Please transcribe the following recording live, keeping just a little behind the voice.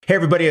Hey,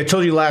 everybody. I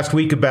told you last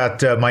week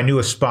about my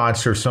newest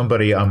sponsor,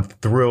 somebody I'm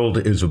thrilled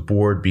is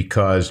aboard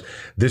because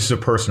this is a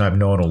person I've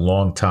known a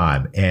long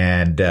time,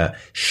 and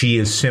she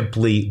is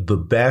simply the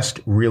best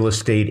real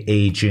estate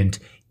agent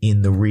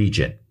in the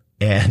region.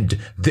 And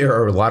there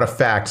are a lot of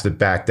facts that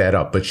back that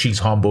up, but she's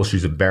humble.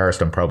 She's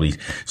embarrassed. I'm probably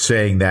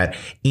saying that.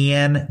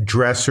 Ann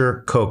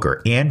Dresser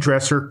Coker. Ann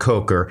Dresser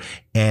Coker.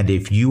 And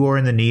if you are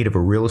in the need of a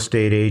real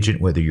estate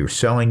agent, whether you're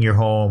selling your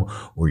home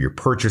or you're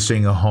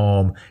purchasing a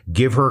home,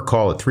 give her a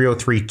call at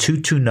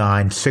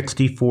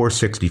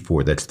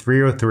 303-229-6464. That's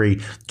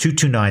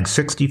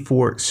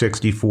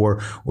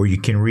 303-229-6464. Or you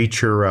can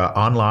reach her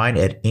online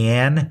at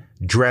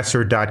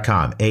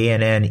anndresser.com.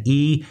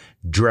 A-N-N-E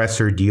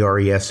Dresser,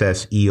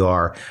 DRESSER.com.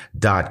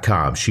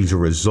 She's a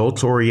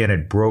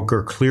results-oriented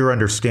broker, clear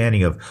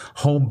understanding of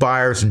home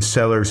buyers and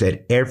sellers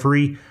at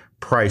every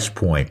price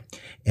point.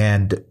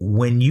 And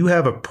when you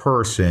have a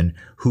person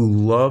who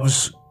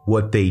loves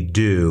what they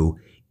do,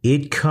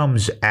 it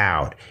comes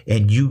out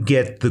and you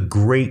get the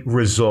great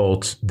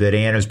results that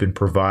Ann has been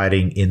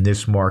providing in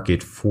this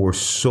market for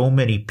so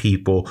many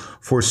people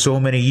for so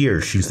many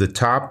years. She's the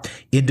top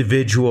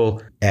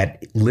individual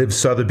at Liv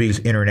Sotheby's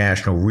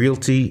International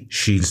Realty.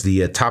 She's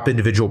the top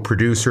individual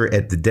producer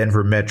at the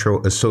Denver Metro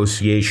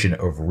Association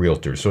of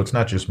Realtors. So it's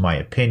not just my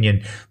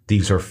opinion.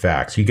 These are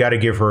facts. You got to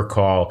give her a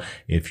call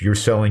if you're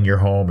selling your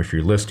home, if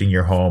you're listing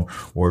your home,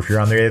 or if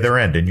you're on the other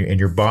end and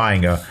you're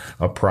buying a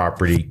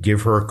property.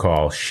 Give her a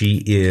call.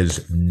 She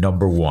is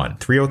number one.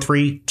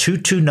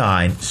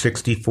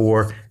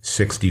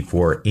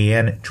 303-229-6464.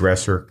 Ann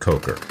Dresser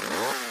Coker.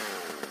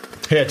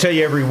 Hey, I tell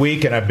you every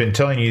week, and I've been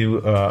telling you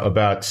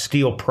about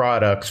Stihl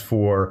products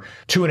for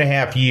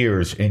 2.5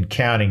 years and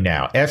counting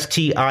now.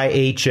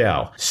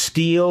 STIHL,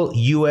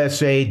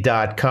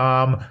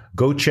 StihlUSA.com.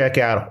 Go check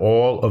out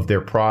all of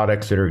their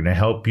products that are going to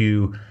help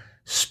you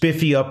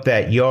spiffy up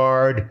that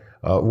yard.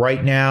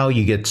 Right now,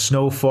 you get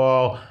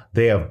snowfall.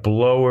 They have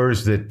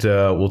blowers that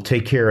will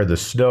take care of the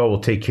snow,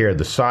 will take care of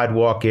the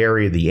sidewalk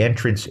area, the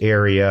entrance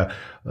area.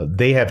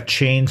 They have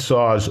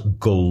chainsaws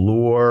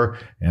galore.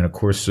 And of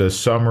course,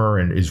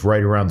 summer is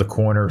right around the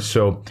corner.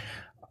 So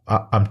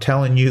I'm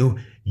telling you,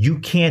 you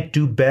can't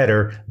do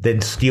better than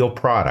Stihl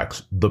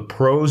products. The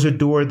pros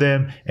adore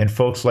them, and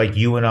folks like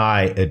you and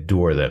I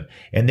adore them.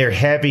 And they're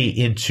heavy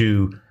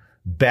into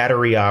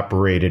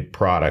battery-operated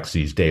products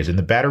these days. And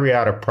the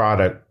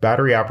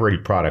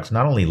battery-operated products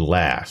not only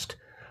last,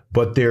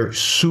 but they're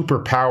super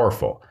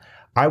powerful.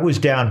 I was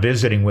down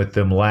visiting with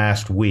them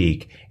last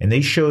week, and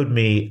they showed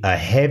me a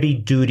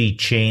heavy-duty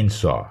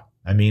chainsaw.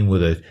 I mean,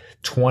 with a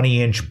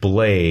 20-inch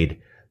blade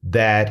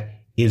that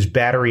is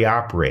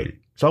battery-operated.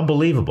 It's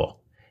unbelievable.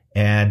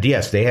 And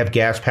yes, they have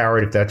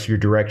gas-powered if that's your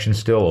direction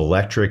still,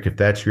 electric if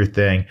that's your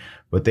thing.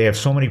 But they have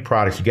so many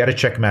products. You got to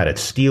check them out at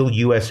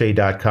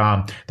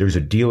StihlUSA.com. There's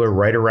a dealer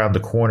right around the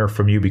corner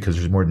from you because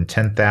there's more than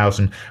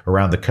 10,000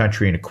 around the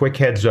country. And a quick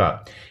heads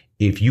up,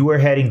 if you are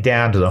heading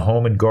down to the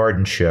Home and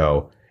Garden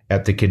Show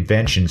at the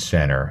convention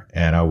center,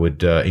 and I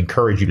would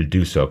encourage you to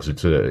do so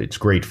because it's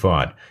great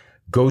fun,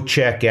 go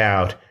check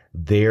out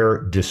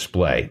their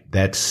display.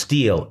 That's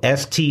Stihl,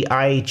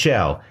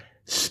 STIHL,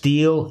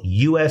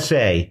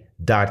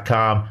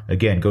 StihlUSA.com.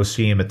 Again, go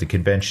see him at the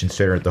convention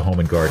center at the Home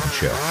and Garden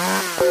Show.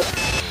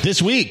 This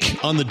week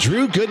on the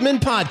Drew Goodman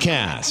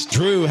Podcast,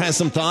 Drew has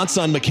some thoughts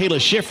on Mikaela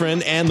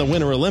Shiffrin and the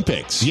Winter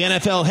Olympics, the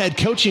NFL head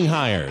coaching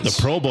hires,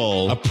 the Pro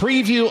Bowl, a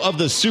preview of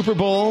the Super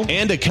Bowl,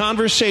 and a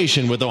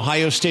conversation with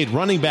Ohio State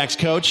running backs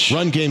coach,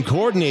 run game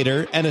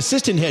coordinator, and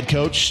assistant head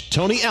coach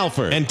Tony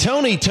Alford. And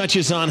Tony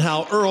touches on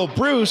how Earl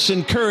Bruce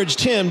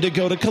encouraged him to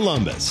go to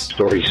Columbus.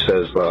 Story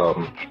says,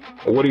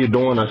 what are you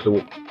doing? I said,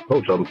 well,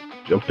 Coach, I'm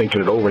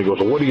thinking it over. He goes,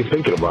 well, what are you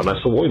thinking about? And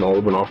I said, well,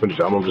 I've been offered a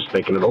job. I'm just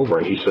thinking it over.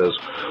 And he says,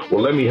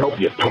 well, let me help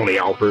you, Tony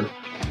Alford.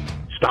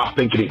 Stop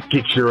thinking it.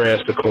 Get your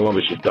ass to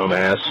Columbus, you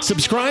dumbass.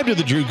 Subscribe to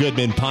the Drew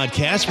Goodman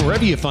Podcast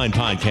wherever you find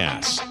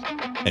podcasts.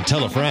 And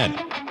tell a friend.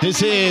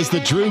 This is the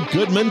Drew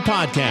Goodman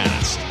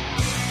Podcast.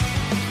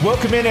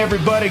 Welcome in,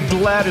 everybody.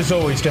 Glad, as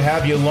always, to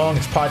have you along.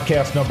 It's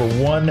podcast number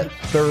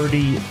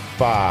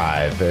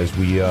 135 as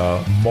we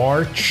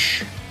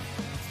march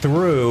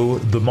through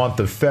the month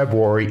of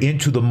February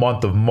into the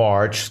month of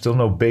March. Still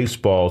no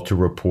baseball to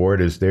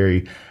report as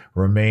they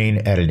remain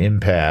at an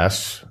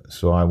impasse,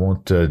 so I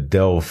won't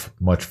delve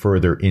much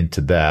further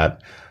into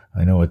that.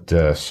 I know it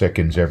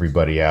sickens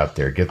everybody out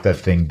there. Get that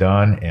thing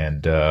done,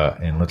 and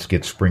let's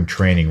get spring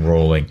training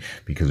rolling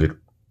because it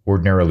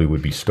ordinarily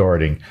would be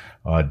starting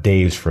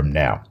days from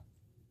now.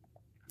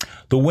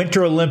 The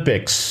Winter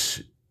Olympics,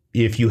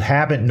 if you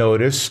haven't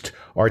noticed,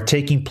 are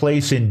taking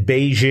place in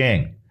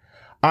Beijing.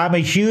 I'm a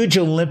huge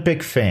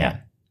Olympic fan.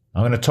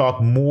 I'm going to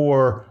talk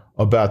more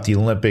about the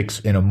Olympics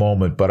in a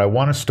moment, but I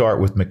want to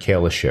start with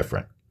Mikaela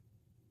Shiffrin.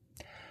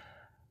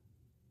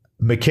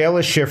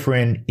 Mikaela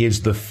Shiffrin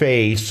is the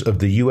face of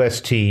the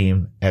U.S.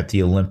 team at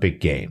the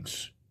Olympic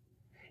Games.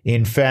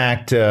 In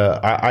fact,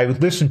 I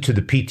listened to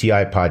the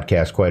PTI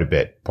podcast quite a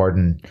bit.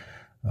 Pardon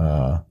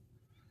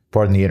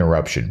pardon the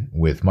interruption,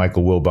 with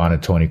Michael Wilbon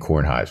and Tony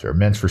Kornheiser.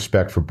 Immense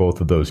respect for both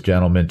of those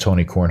gentlemen.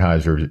 Tony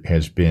Kornheiser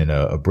has been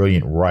a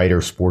brilliant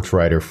writer, sports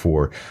writer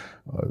for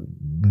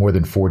more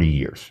than 40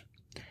 years.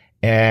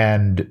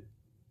 And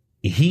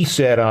he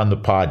said on the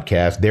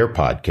podcast,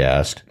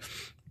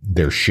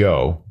 their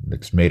show,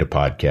 that's made a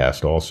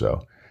podcast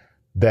also,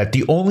 that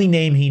the only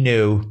name he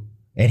knew,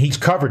 and he's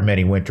covered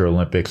many Winter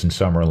Olympics and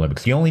Summer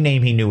Olympics, the only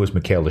name he knew was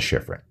Mikaela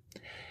Shiffrin.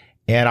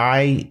 And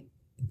I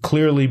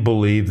clearly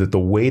believe that the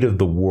weight of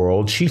the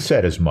world, she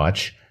said as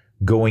much,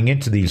 going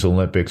into these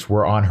Olympics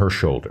were on her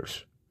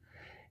shoulders.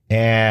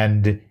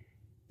 And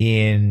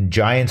in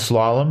giant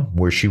slalom,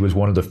 where she was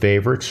one of the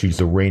favorites, she's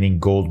the reigning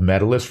gold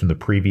medalist from the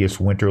previous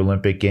Winter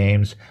Olympic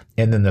Games.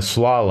 And then the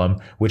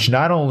slalom, which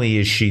not only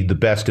is she the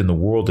best in the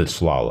world at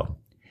slalom,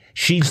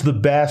 she's the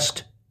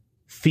best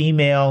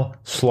female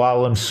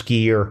slalom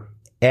skier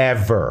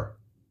ever,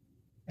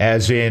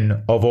 as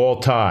in of all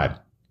time.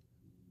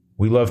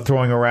 We love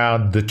throwing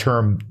around the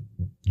term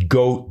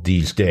GOAT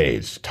these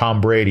days.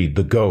 Tom Brady,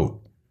 the GOAT.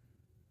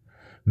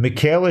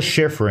 Mikaela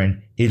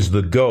Shiffrin is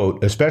the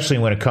GOAT, especially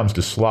when it comes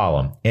to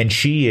slalom. And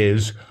she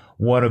is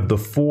one of the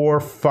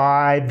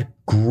 4-5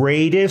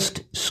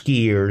 greatest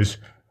skiers,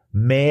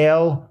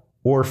 male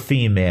or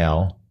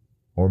female,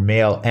 or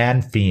male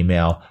and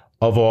female,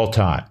 of all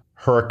time.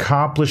 Her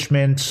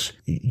accomplishments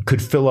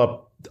could fill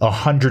up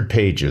 100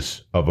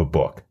 pages of a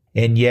book.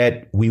 And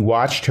yet we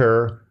watched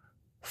her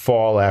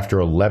fall after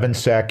 11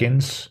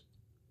 seconds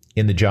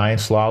in the giant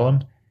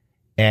slalom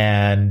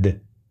and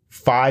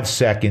 5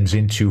 seconds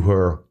into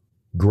her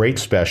great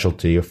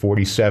specialty, a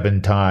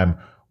 47-time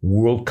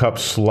World Cup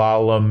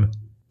slalom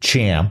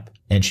champ,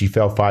 and she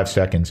fell 5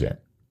 seconds in.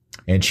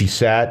 And she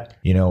sat,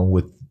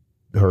 with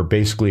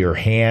her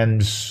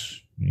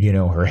hands,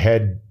 her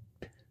head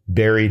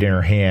buried in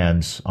her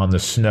hands on the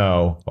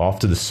snow off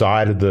to the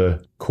side of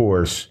the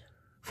course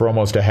for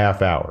almost a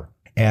half hour.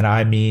 And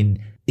I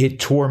mean, it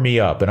tore me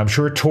up, and I'm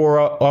sure it tore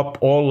up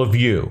all of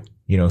you,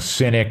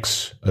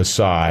 cynics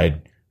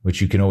aside, which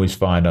you can always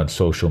find on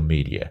social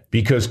media.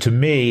 Because to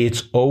me,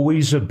 it's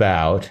always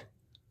about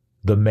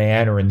the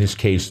man, or in this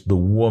case, the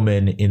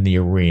woman in the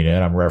arena.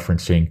 And I'm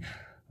referencing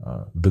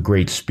the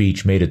great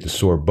speech made at the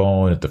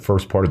Sorbonne at the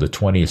first part of the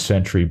 20th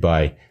century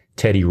by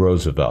Teddy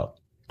Roosevelt.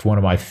 It's one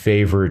of my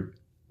favorite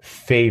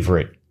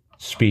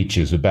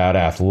speeches about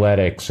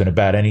athletics and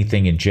about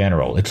anything in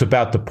general. It's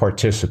about the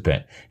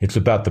participant. It's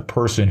about the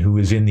person who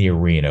is in the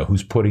arena,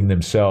 who's putting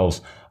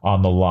themselves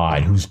on the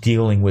line, who's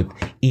dealing with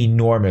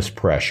enormous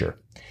pressure.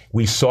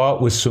 We saw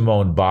it with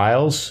Simone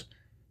Biles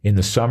in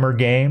the Summer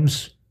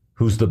Games,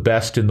 who's the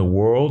best in the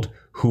world,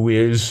 who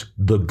is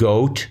the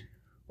GOAT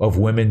of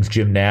women's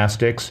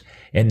gymnastics.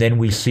 And then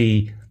we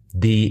see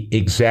the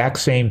exact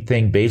same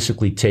thing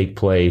basically take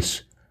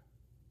place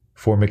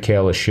for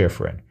Mikaela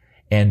Shiffrin.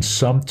 And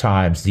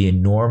sometimes the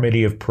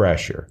enormity of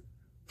pressure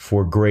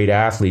for great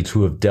athletes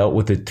who have dealt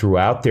with it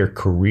throughout their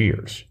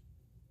careers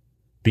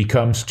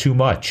becomes too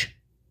much.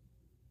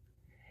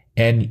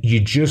 And you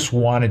just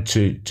wanted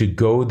to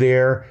go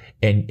there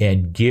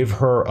and give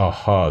her a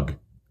hug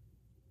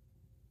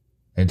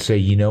and say,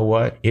 you know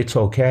what? It's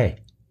okay.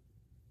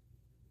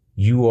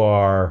 You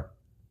are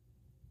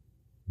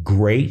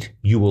great.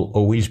 You will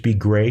always be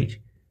great.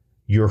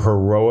 You're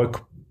heroic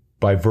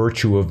by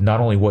virtue of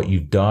not only what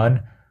you've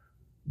done,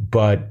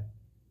 but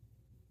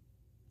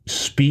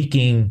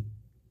speaking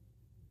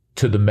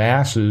to the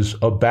masses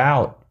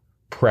about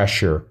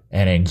pressure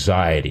and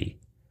anxiety.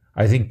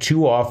 I think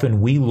too often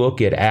we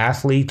look at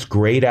athletes,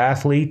 great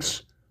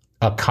athletes,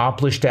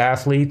 accomplished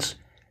athletes,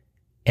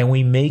 and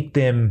we make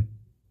them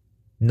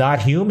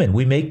not human.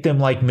 We make them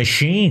like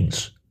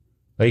machines.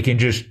 They can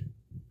just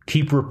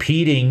keep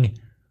repeating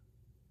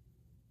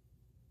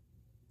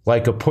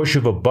like a push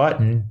of a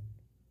button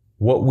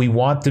what we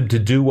want them to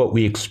do, what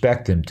we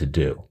expect them to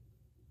do.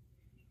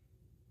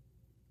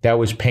 That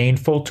was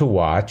painful to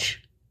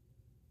watch.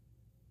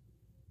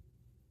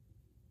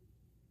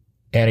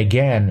 And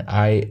again,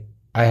 I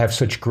have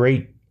such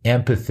great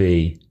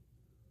empathy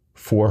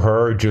for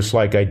her, just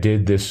like I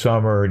did this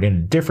summer in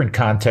a different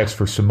context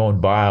for Simone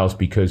Biles,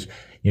 because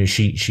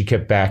she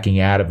kept backing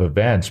out of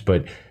events,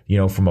 but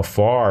from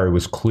afar it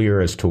was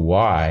clear as to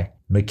why.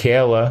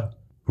 Mikaela,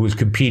 who is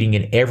competing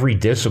in every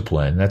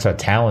discipline, that's how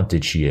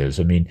talented she is.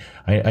 I mean,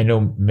 I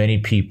know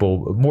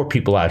more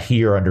people out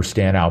here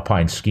understand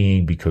alpine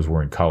skiing because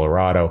we're in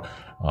Colorado.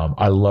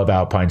 I love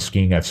alpine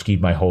skiing. I've skied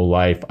my whole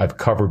life. I've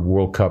covered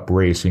World Cup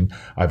racing.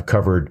 I've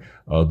covered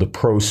the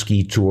Pro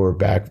Ski Tour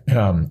back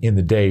in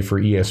the day for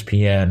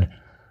ESPN.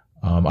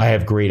 I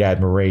have great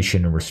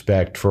admiration and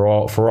respect for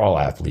all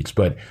athletes,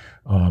 but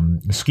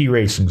ski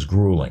racing's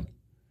grueling.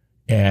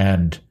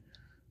 And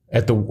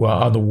on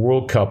the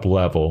World Cup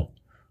level,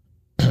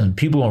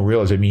 people don't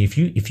realize. I mean, if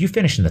you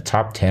finish in the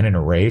top 10 in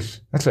a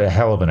race, that's a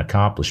hell of an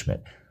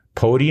accomplishment.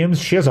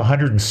 Podiums, she has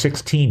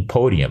 116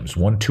 podiums,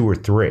 1, 2, or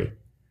 3.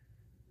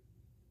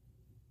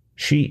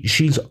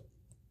 She's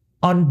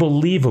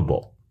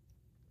unbelievable.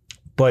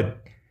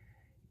 But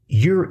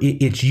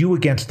it's you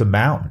against the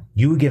mountain,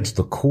 you against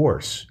the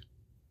course.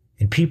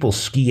 and people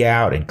ski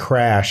out and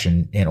crash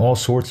and all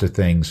sorts of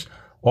things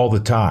all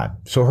the time.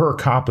 So her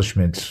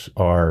accomplishments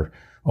are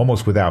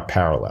almost without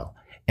parallel.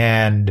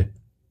 And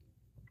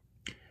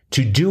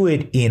to do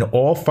it in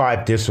all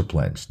 5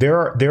 disciplines, there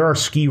are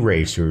ski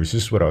racers,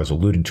 this is what I was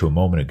alluding to a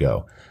moment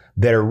ago,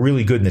 that are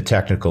really good in the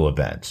technical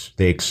events.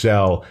 They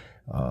excel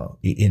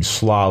in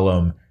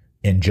slalom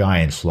and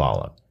giant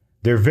slalom.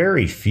 There are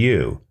very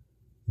few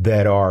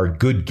that are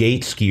good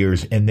gate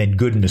skiers and then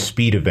good in the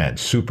speed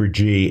events, Super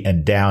G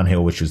and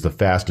downhill, which is the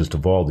fastest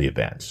of all the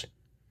events.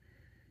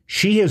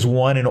 She has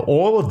won in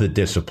all of the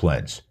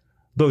disciplines,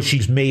 though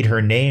she's made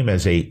her name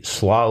as a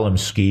slalom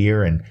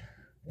skier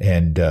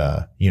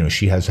and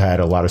she has had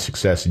a lot of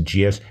success in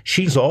GS.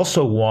 She's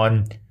also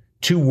won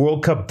 2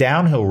 World Cup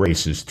downhill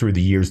races through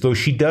the years, though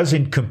she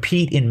doesn't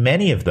compete in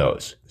many of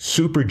those.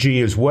 Super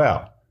G as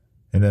well.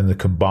 And then the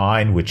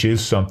combined, which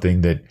is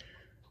something that,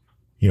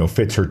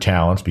 fits her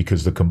talents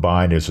because the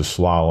combined is a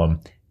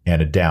slalom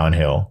and a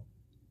downhill.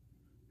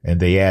 And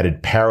they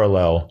added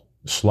parallel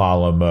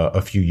slalom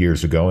a few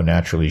years ago, and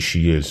naturally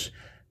she has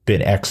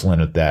been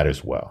excellent at that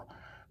as well.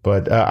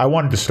 But I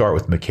wanted to start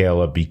with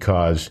Mikaela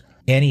because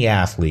any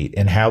athlete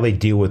and how they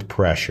deal with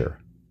pressure,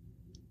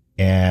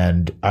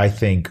 and I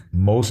think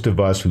most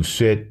of us who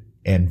sit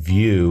and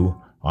view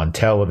on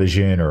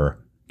television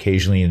or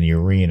occasionally in the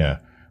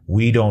arena,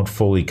 we don't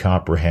fully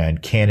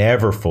comprehend, can't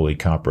ever fully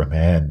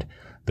comprehend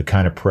the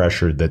kind of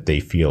pressure that they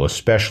feel,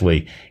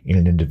 especially in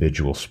an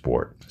individual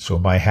sport. So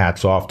my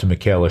hat's off to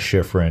Mikaela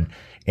Shiffrin,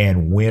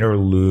 and win or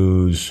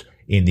lose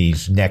in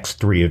these next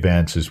 3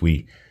 events as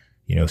we,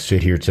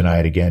 sit here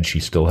tonight again.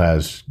 She still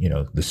has,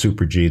 the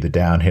Super G, the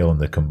downhill, and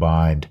the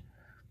combined.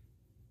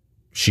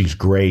 She's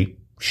great.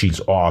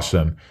 She's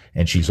awesome.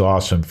 And she's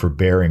awesome for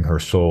bearing her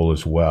soul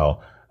as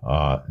well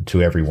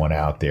to everyone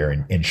out there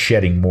and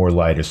shedding more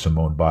light, as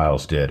Simone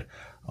Biles did,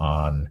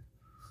 on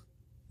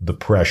the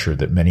pressure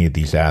that many of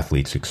these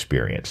athletes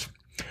experience.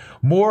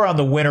 More on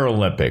the Winter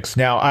Olympics.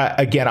 Now,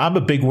 I'm a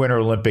big Winter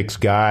Olympics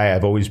guy.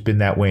 I've always been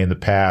that way in the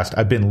past.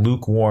 I've been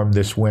lukewarm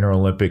this Winter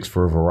Olympics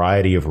for a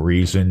variety of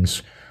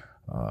reasons.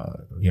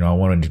 I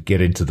wanted to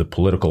get into the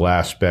political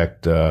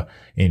aspect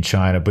in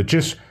China, but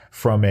just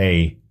from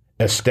a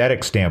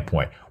aesthetic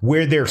standpoint,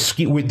 where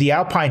with the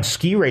alpine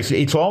ski race,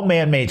 it's all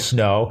man-made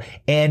snow,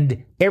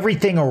 and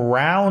everything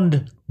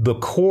around the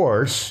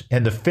course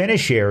and the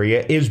finish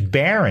area is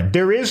barren.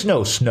 There is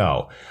no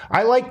snow.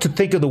 I like to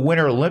think of the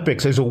Winter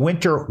Olympics as a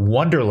winter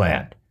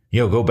wonderland.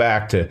 Go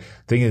back to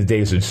thinking of the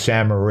days in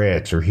St.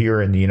 Moritz, or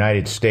here in the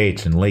United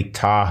States in Lake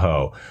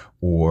Tahoe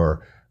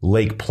or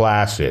Lake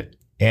Placid.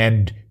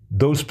 And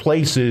those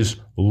places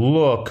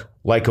look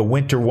like a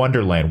winter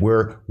wonderland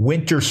where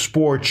winter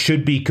sports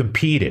should be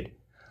competed.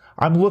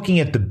 I'm looking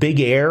at the Big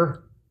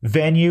Air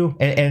venue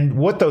and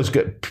what those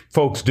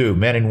folks do,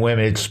 men and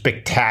women, it's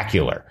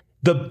spectacular.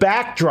 The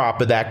backdrop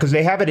of that, because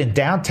they have it in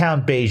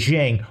downtown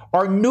Beijing,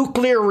 are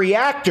nuclear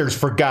reactors,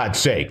 for God's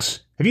sakes.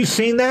 Have you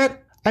seen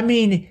that? I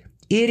mean,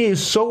 it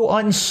is so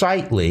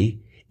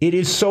unsightly. It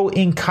is so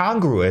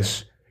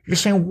incongruous. You're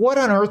saying, what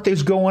on earth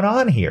is going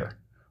on here?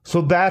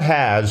 So that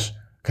has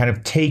kind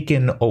of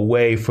taken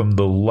away from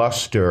the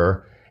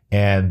luster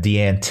and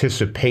the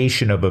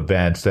anticipation of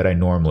events that I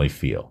normally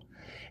feel.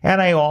 And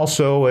I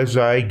also, as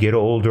I get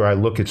older, I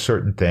look at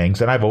certain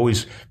things, and I've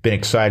always been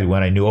excited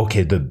when I knew,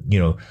 okay, the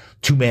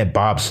 2-man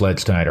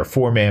bobsleds tonight, or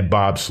 4-man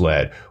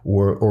bobsled,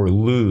 or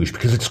luge,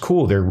 because it's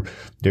cool.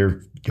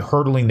 They're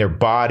hurtling their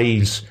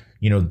bodies,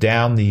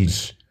 down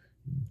these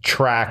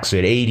tracks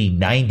at 80,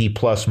 90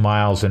 plus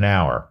miles an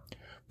hour.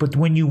 But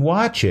when you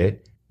watch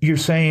it, you're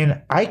saying,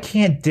 I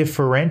can't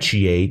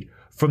differentiate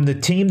from the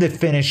team that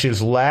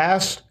finishes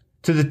last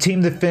to the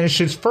team that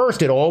finishes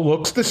first. It all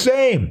looks the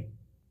same.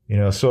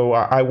 So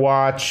I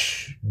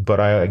watch, but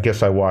I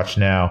guess I watch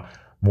now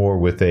more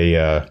with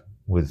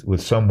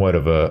with somewhat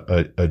of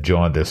a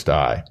jaundiced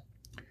eye.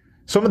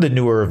 Some of the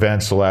newer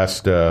events, the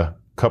last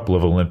couple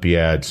of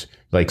Olympiads,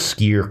 like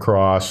skier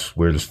cross,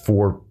 where there's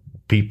 4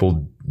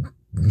 people,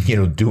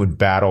 doing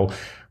battle,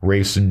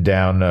 racing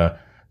down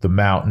the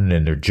mountain,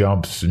 and their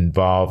jumps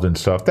involved and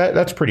stuff.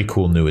 That's pretty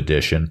cool new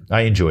addition.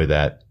 I enjoy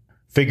that.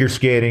 Figure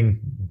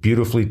skating,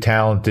 beautifully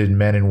talented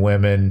men and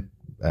women.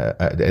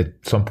 At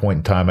some point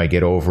in time, I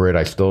get over it.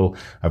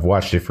 I've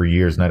watched it for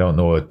years, and I don't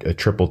know a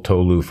triple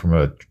toe loop from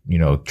a,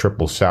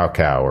 triple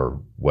Salchow or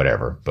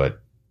whatever,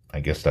 but I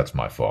guess that's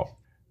my fault.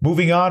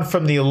 Moving on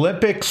from the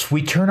Olympics,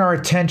 we turn our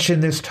attention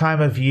this time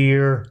of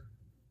year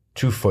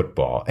to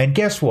football. And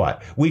guess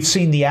what? We've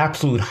seen the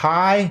absolute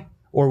high,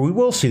 or we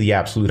will see the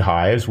absolute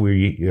high as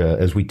we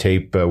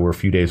tape. We're a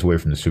few days away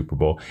from the Super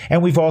Bowl.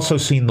 And we've also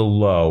seen the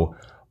low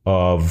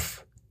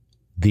of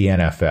the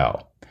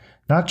NFL.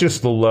 Not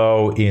just the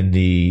low in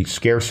the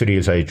scarcity,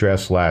 as I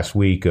addressed last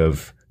week,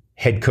 of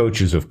head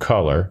coaches of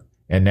color,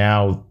 and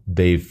now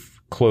they've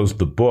closed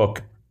the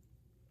book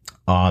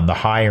on the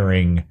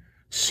hiring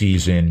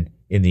season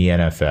in the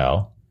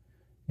NFL.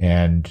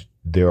 And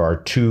there are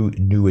 2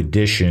 new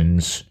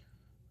additions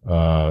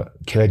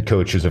head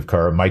coaches of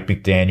Colorado, Mike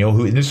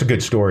McDaniel, and this is a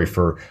good story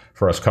for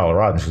us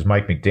Coloradans, because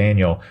Mike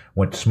McDaniel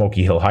went to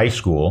Smoky Hill High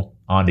School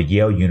on to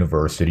Yale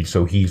University.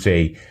 So he's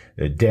a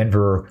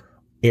Denver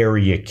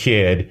area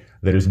kid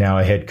that is now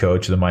a head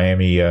coach of the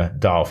Miami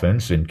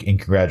Dolphins, and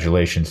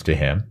congratulations to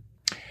him.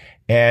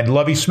 And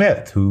Lovie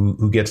Smith,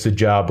 who gets the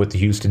job with the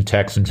Houston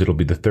Texans. It'll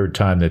be the third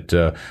time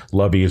that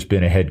Lovie has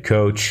been a head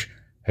coach.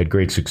 Had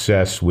great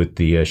success with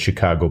the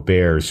Chicago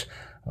Bears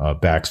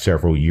back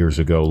several years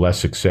ago. Less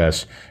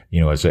success,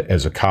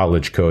 as a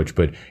college coach.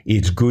 But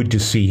it's good to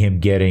see him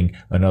getting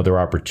another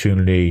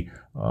opportunity.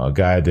 A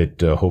guy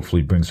that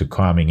hopefully brings a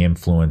calming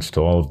influence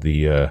to all of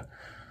the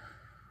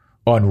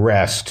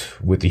unrest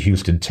with the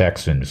Houston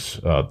Texans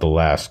the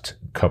last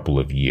couple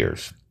of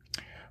years.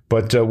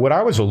 But what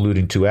I was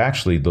alluding to,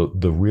 actually,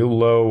 the real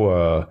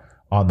low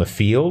on the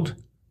field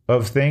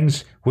of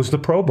things was the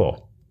Pro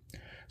Bowl.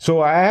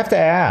 So I have to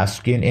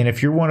ask, and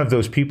if you're one of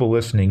those people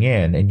listening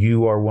in, and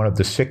you are one of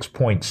the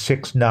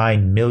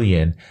 6.69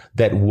 million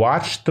that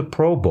watched the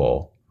Pro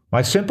Bowl,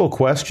 my simple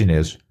question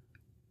is,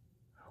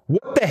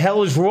 what the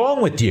hell is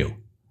wrong with you?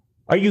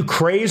 Are you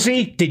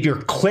crazy? Did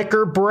your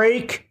clicker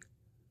break?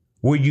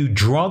 Were you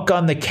drunk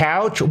on the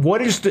couch?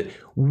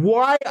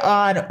 Why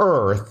on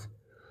earth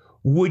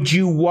would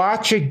you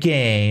watch a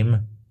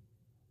game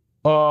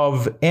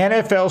of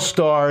NFL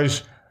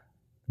stars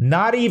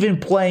not even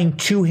playing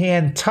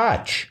two-hand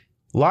touch?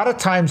 A lot of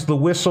times the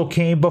whistle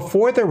came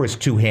before there was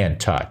two-hand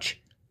touch.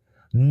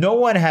 No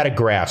one had a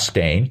grass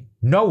stain.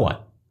 No one.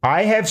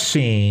 I have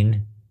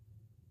seen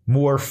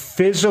more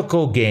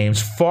physical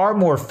games, far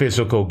more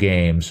physical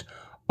games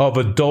of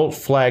adult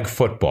flag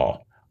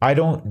football.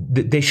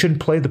 They shouldn't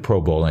play the Pro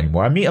Bowl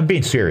anymore. I mean, I'm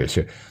being serious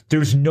here.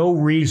 There's no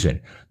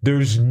reason.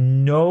 There's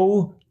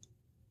no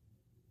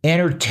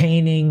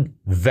entertaining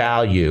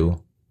value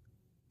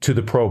to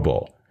the Pro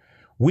Bowl.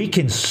 We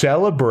can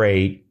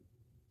celebrate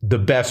the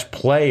best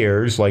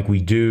players like we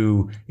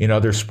do in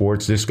other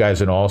sports. This guy's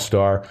an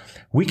all-star.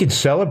 We can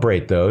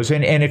celebrate those.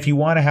 And if you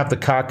want to have the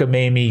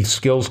cockamamie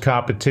skills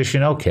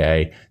competition,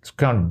 okay, it's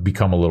kind of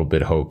become a little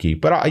bit hokey.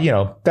 But,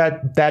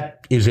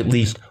 that is at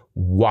least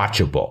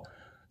watchable.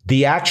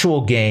 The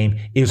actual game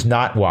is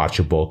not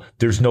watchable.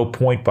 There's no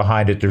point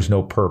behind it. There's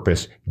no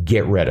purpose.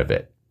 Get rid of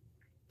it.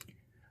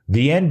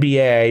 The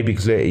NBA,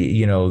 because,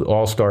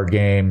 all-star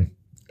game,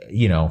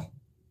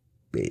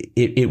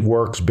 it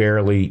works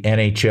barely.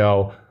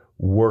 NHL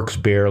works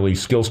barely.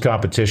 Skills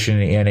competition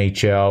in the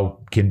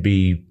NHL can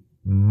be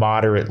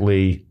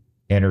moderately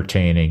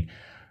entertaining.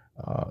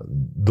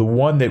 The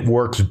one that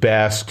works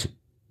best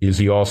is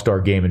the All-Star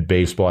game in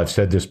baseball. I've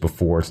said this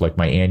before. It's like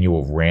my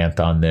annual rant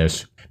on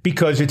this,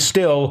 because it's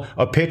still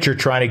a pitcher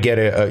trying to get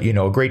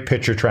a great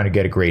pitcher trying to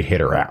get a great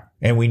hitter out.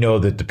 And we know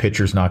that the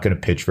pitcher's not going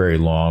to pitch very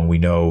long. We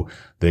know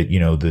that,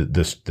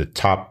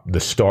 the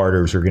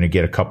starters are going to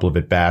get a couple of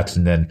at bats,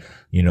 and then,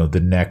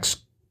 the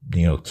next,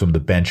 some of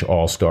the bench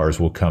all-stars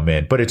will come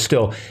in. But it's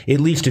still, at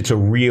least it's a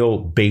real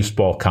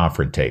baseball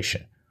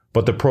confrontation.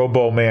 But the Pro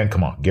Bowl, man,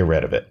 come on, get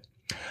rid of it.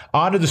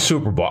 On to the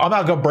Super Bowl. I'm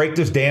not going to break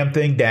this damn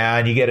thing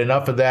down. You get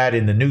enough of that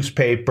in the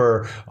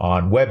newspaper,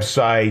 on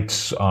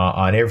websites,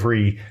 on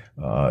every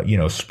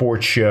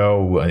sports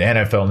show,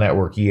 NFL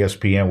Network,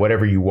 ESPN,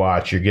 whatever you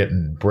watch, you're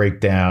getting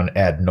breakdown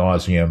ad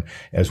nauseum,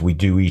 as we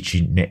do each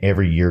and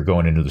every year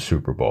going into the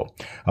Super Bowl.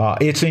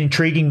 It's an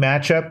intriguing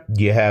matchup.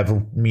 You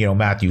have,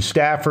 Matthew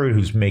Stafford,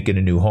 who's making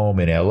a new home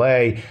in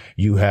LA.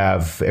 You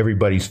have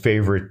everybody's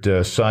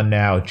favorite son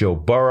now, Joe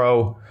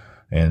Burrow,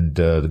 and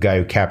the guy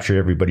who captured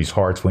everybody's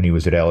hearts when he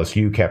was at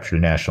LSU, captured a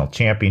national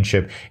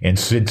championship, and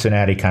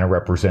Cincinnati kind of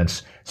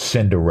represents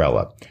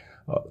Cinderella.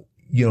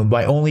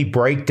 My only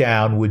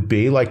breakdown would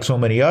be, like so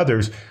many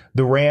others,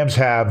 the Rams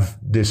have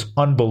this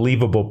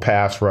unbelievable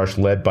pass rush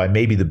led by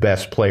maybe the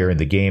best player in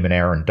the game in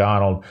Aaron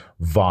Donald,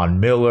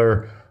 Von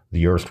Miller,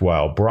 the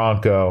erstwhile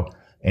Bronco.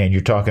 And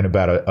you're talking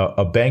about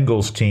a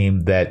Bengals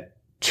team that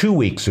 2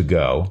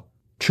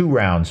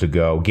 rounds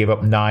ago, gave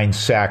up 9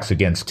 sacks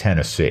against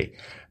Tennessee.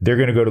 They're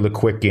going to go to the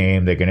quick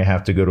game. They're going to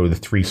have to go to the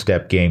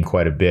 3-step game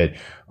quite a bit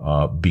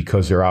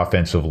because their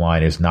offensive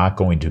line is not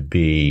going to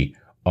be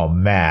a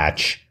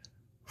match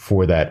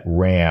for that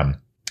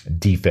Ram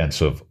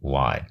defensive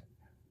line.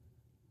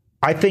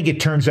 I think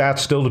it turns out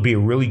still to be a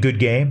really good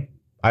game.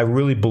 I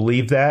really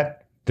believe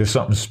that. There's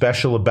something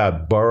special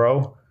about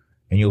Burrow,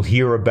 and you'll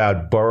hear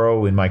about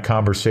Burrow in my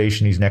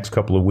conversation these next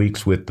couple of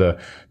weeks with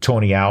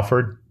Tony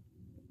Alford.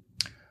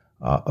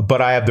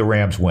 But I have the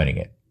Rams winning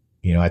it.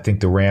 I think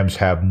the Rams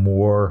have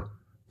more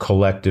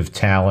collective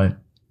talent,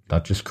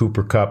 not just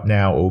Cooper Kupp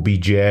now,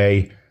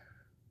 OBJ.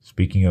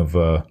 Speaking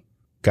of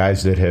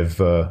guys that have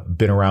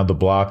been around the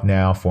block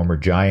now, former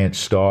Giant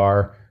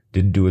star,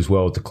 didn't do as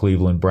well with the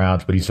Cleveland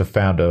Browns, but he's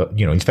found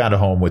a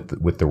home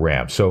with the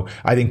Rams. So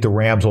I think the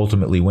Rams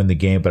ultimately win the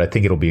game, but I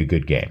think it'll be a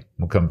good game.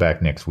 We'll come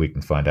back next week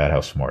and find out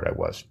how smart I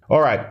was.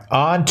 All right,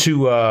 on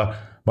to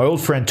my old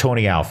friend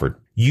Tony Alford.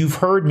 You've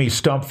heard me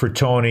stump for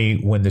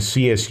Tony when the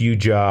CSU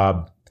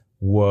job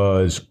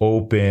was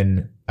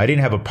open. I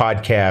didn't have a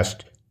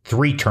podcast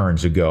 3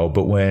 turns ago.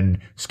 But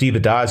when Steve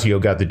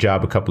Adazio got the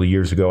job a couple of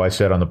years ago, I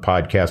said on the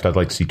podcast, I'd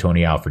like to see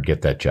Tony Alford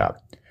get that job.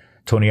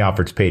 Tony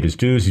Alford's paid his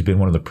dues. He's been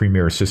one of the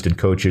premier assistant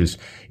coaches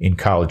in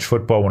college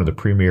football, one of the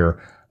premier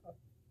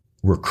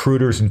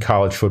recruiters in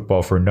college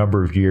football for a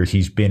number of years.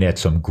 He's been at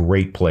some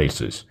great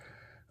places.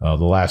 The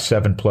last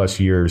 7+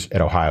 years at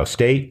Ohio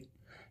State.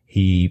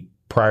 He,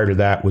 prior to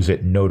that, was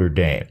at Notre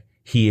Dame.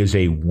 He is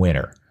a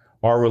winner.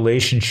 Our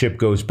relationship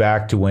goes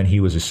back to when he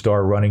was a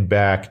star running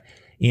back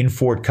in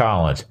Fort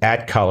Collins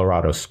at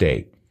Colorado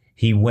State.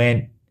 He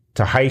went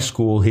to high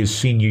school his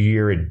senior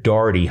year at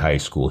Darty High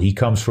School. He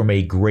comes from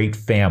a great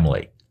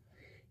family.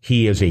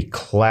 He is a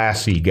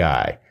classy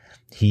guy.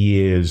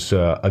 He is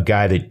a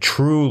guy that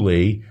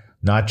truly,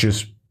 not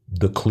just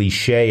the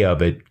cliche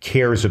of it,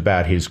 cares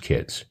about his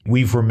kids.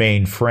 We've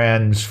remained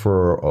friends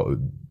for,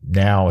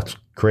 now it's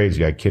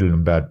crazy, I kidded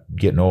him about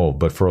getting old,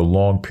 but for a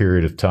long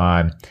period of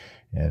time.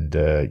 And,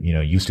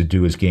 used to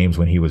do his games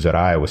when he was at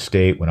Iowa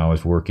State, when I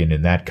was working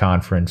in that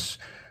conference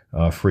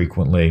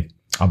frequently.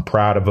 I'm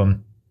proud of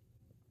him.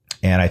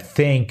 And I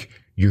think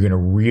I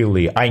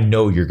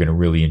know you're going to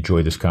really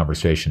enjoy this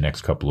conversation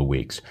next couple of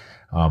weeks.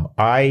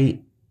 I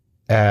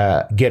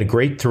get a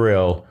great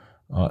thrill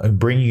in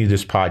bringing you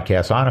this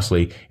podcast,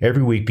 honestly,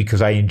 every week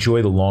because I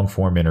enjoy the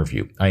long-form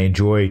interview. I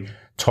enjoy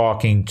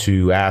talking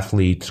to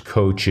athletes,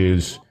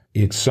 coaches.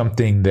 It's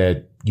something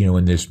that,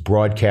 in this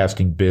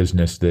broadcasting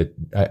business that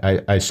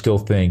I still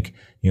think,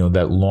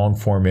 that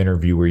long-form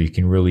interview where you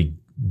can really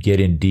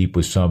get in deep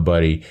with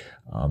somebody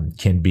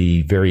can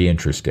be very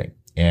interesting.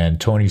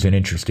 And Tony's an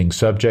interesting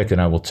subject,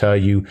 and I will tell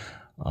you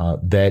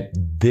that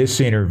this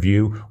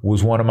interview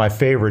was one of my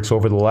favorites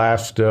over the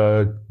last,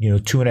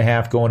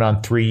 2.5 going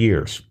on 3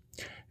 years.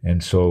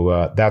 And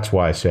so that's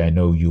why I say I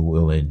know you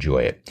will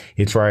enjoy it.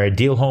 It's our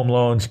Ideal Home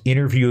Loans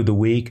Interview of the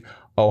Week.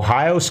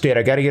 Ohio State,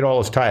 I got to get all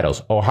his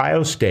titles.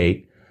 Ohio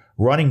State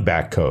running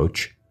back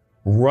coach,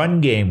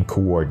 run game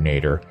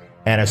coordinator,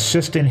 and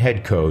assistant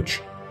head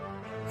coach,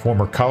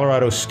 former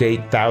Colorado State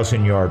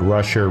 1,000-yard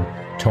rusher,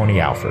 Tony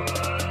Alford.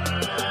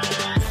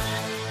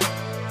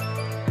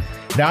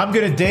 Now, I'm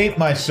going to date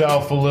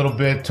myself a little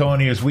bit,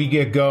 Tony, as we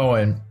get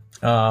going,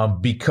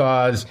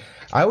 because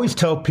I always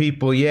tell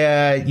people,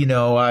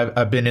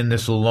 I've been in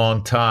this a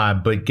long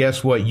time, but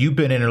guess what? You've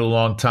been in it a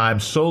long time,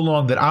 so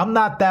long that I'm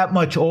not that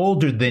much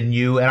older than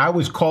you, and I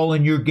was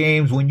calling your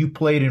games when you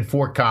played in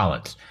Fort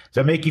Collins. Does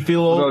that make you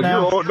feel old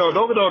now? You're old. No.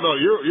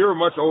 You're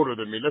much older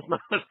than me. Let's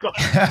go.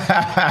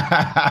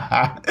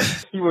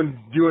 You and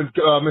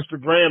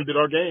Mr. Graham did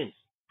our games.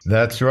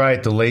 That's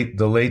right, the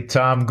late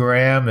Tom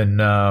Graham,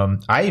 and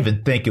I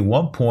even think at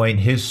one point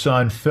his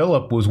son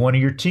Philip was one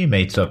of your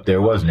teammates up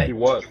there, wasn't he? He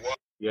was.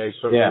 Yeah, he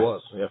certainly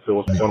was. Yeah, Phil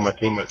was one of my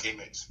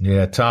teammates.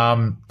 Yeah,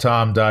 Tom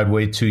died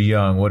way too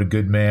young. What a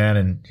good man,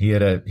 and he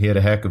had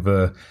a heck of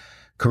a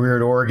career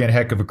at Oregon,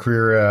 heck of a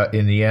career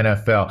in the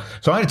NFL.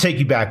 So I'm going to take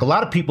you back. A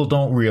lot of people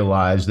don't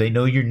realize, they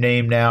know your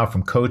name now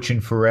from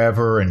coaching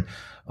forever, and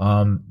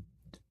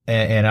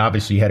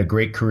obviously you had a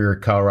great career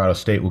at Colorado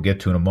State. We'll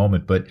get to in a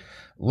moment, but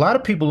a lot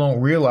of people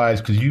don't realize,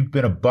 because you've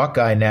been a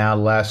Buckeye now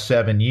the last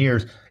 7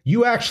 years,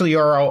 you actually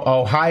are an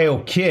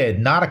Ohio kid,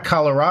 not a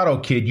Colorado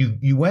kid.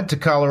 You went to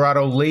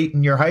Colorado late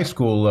in your high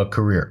school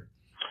career.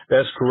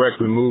 That's correct.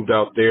 We moved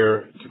out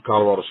there to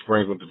Colorado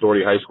Springs, went to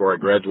Doherty High School. I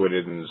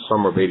graduated in the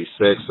summer of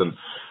 '86,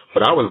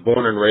 but I was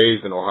born and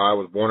raised in Ohio.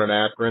 I was born in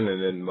Akron,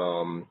 and then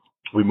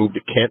we moved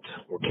to Kent,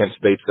 where Kent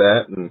State's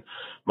at. And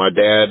my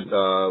dad,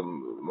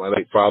 my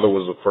late father,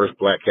 was the first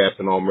black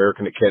captain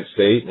All-American at Kent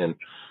State, and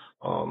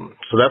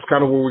so that's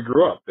kind of where we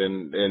grew up.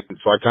 And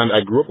so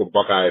I grew up a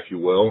Buckeye, if you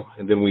will.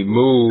 And then we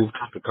moved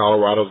to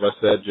Colorado, as I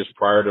said, just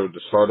prior to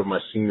the start of my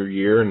senior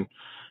year in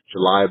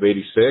July of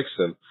 '86.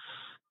 And,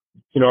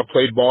 I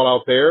played ball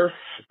out there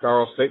at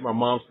Colorado State. My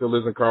mom still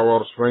lives in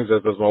Colorado Springs,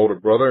 as does my older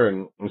brother.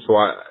 And so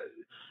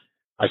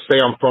I say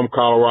I'm from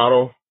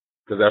Colorado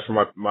because that's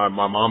where my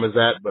mom is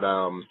at. But,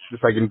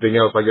 just like anything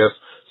else, I guess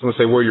someone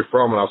say where you're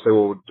from, and I'll say,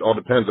 well, it all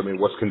depends. I mean,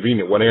 what's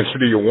convenient? What answer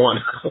do you want?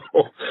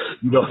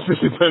 It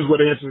just depends what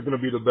answer is going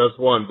to be the best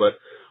one. But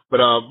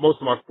most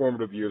of my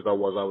formative years, I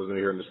was in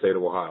here in the state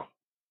of Ohio.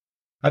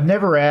 I've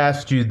never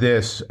asked you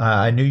this.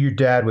 I knew your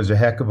dad was a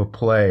heck of a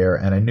player,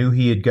 and I knew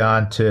he had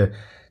gone to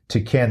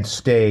Kent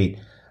State.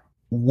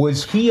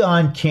 Was he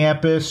on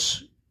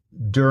campus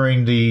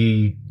during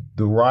the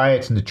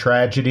riots and the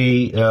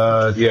tragedy?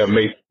 Yeah,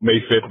 May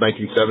 5th,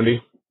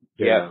 1970.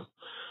 Yeah.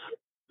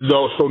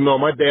 No,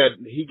 my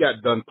dad, he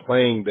got done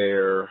playing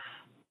there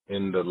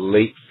in the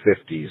late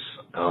 50s.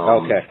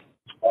 Okay.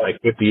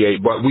 Like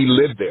 58. But we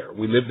lived there.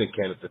 We lived in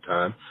Kent at the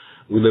time.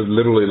 We lived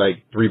literally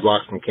like 3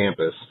 blocks from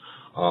campus.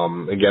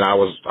 Again, I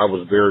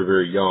was very,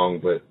 very young,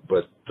 but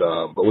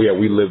yeah,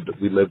 we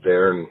lived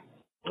there, and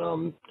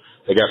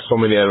they got so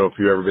many. I don't know if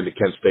you've ever been to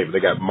Kent State, but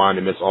they got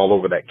monuments all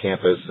over that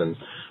campus, and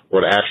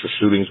where the actual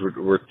shootings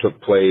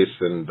took place,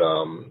 and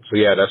so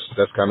yeah,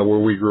 that's kind of where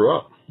we grew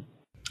up.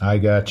 I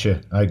got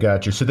you.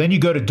 So then you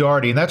go to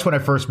Darty, and that's when I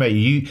first met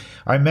you.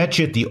 I met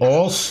you at the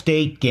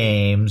All-State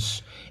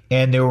games,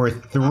 and there were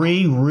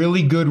 3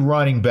 really good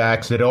running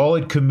backs that all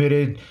had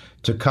committed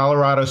to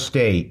Colorado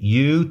State.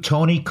 You,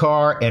 Tony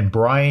Carr, and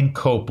Brian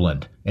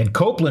Copeland. And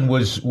Copeland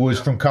was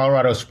from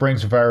Colorado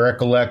Springs, if I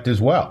recollect,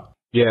 as well.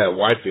 Yeah,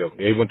 Whitefield.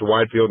 Yeah, he went to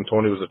Whitefield, and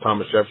Tony was a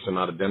Thomas Jefferson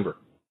out of Denver.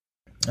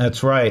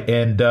 That's right.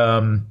 And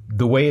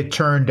the way it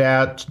turned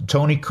out,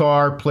 Tony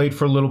Carr played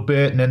for a little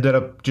bit and ended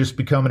up just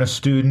becoming a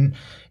student.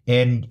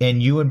 And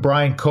you and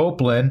Brian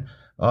Copeland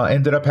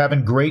ended up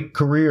having great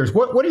careers.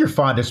 What are your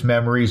fondest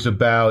memories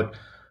about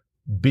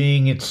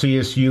being at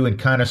CSU and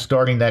kind of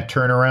starting that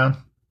turnaround?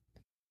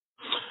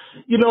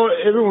 You know,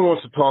 everyone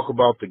wants to talk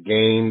about the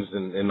games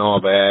and all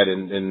that.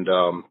 And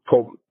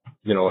Pope,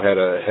 you know, had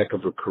a heck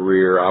of a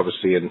career,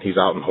 obviously, and he's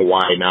out in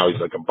Hawaii now.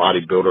 He's like a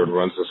bodybuilder and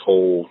runs this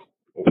whole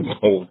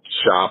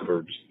shop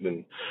or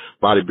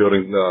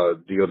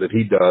bodybuilding deal that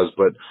he does.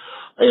 But,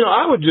 you know,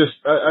 I'd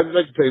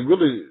like to say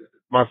really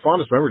my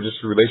fondest memory is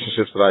just the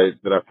relationships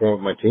that I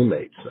formed with my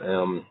teammates.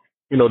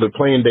 You know, the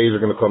playing days are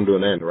going to come to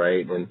an end,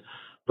 right?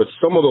 But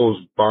some of those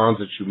bonds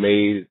that you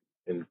made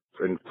and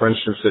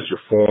friendships that you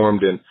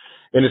formed and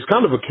it's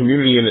kind of a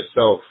community in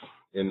itself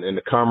and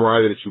the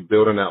camaraderie that you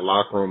build in that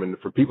locker room. And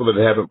for people that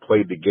haven't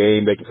played the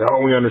game, they can say,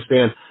 oh, we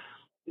understand.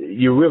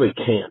 You really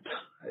can't.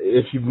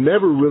 If you've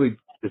never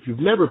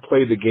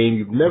played the game,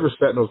 you've never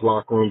sat in those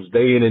locker rooms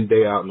day in and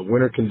day out in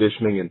winter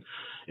conditioning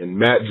and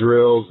mat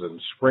drills and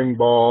spring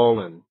ball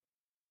and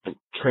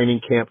training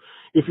camp.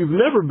 If you've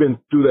never been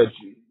through that,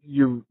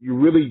 you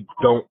really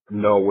don't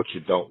know what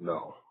you don't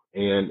know.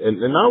 And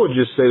I would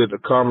just say that the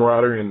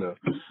camaraderie and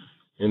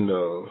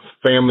the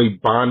family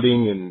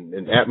bonding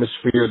and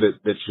atmosphere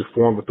that you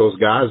form with those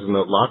guys in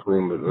the locker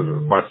room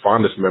are my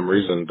fondest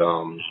memories. And,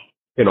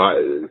 you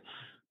know,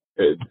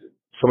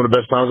 some of the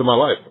best times of my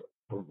life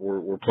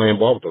were playing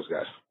ball with those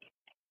guys.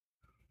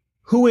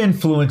 Who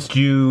influenced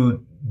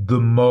you the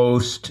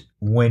most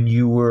when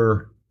you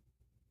were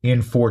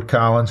in Fort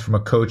Collins from a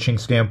coaching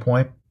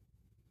standpoint?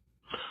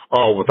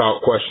 Oh,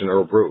 without question,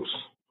 Earl Bruce.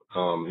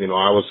 You know,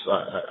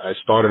 I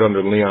started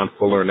under Leon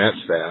Fuller and that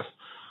staff.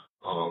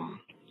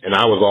 And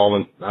I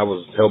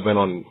was hell-bent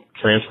on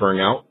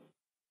transferring out.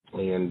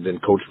 And then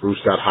Coach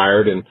Bruce got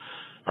hired. And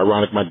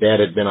ironic, my dad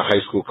had been a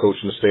high school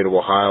coach in the state of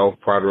Ohio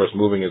prior to us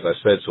moving, as I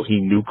said. So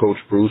he knew Coach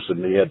Bruce,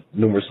 and he had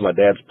numerous of my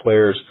dad's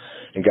players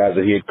and guys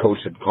that he had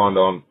coached had gone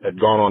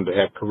on to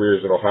have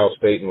careers at Ohio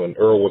State. And when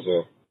Earl was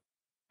a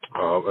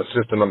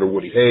assistant under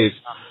Woody Hayes,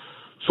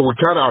 so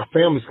our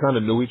families kind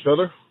of knew each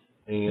other.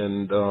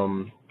 And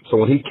so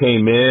when he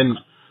came in,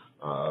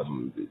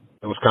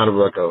 it was kind of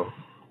like a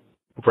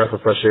breath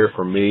of fresh air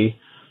for me.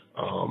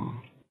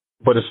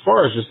 But as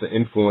far as just the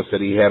influence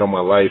that he had on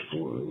my life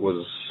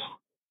was,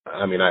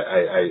 I mean,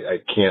 I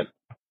can't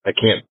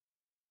thank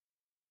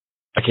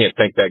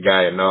that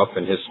guy enough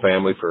and his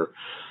family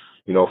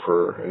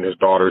and his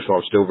daughters, who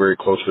I'm still very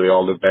close to. They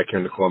all live back here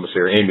in the Columbus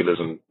area. Amy lives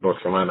in North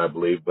Carolina, I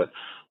believe. So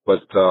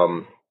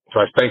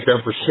I thank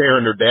them for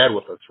sharing their dad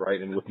with us,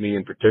 right, and with me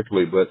in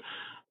particular. But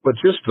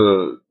just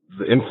the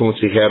influence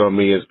he had on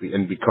me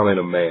in becoming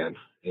a man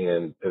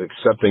and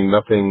accepting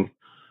nothing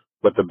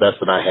but the best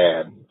that I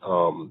had.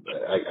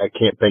 I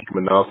can't thank him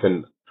enough.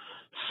 And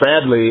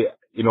sadly,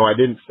 you know, I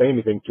didn't say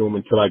anything to him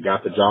until I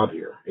got the job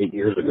here 8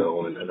 years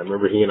ago. And I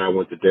remember he and I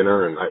went to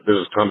dinner, and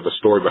there's kind of a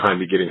story behind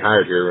me getting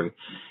hired here, and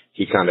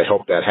he kind of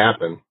helped that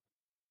happen.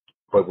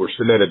 But we're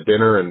sitting at a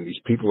dinner, and these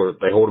people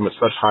they hold him in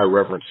such high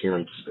reverence here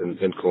in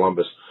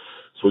Columbus.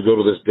 So we go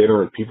to this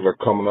dinner, and people are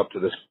coming up to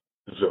this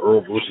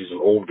Earl Bruce. He's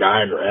an old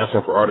guy, and they're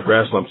asking for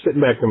autographs. And I'm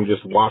sitting back there and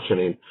just watching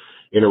him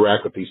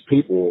interact with these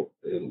people.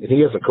 And he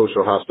hasn't coached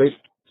at Ohio State,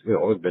 you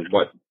know, it's been,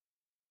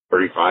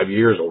 35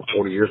 years or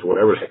 40 years or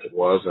whatever the heck it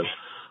was. And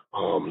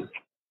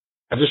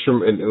I just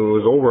remember, and it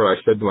was over, and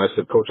I said to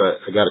him, Coach,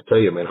 I got to tell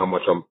you, man,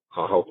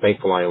 how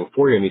thankful I am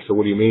for you. And he said,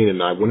 what do you mean?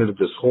 And I went into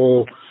this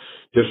whole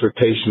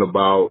dissertation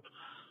about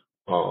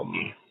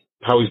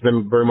how he's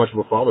been very much of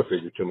a father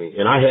figure to me.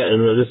 And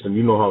listen,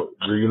 you know how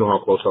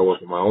close I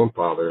was with my own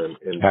father. And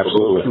Absolutely.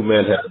 So those two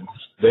men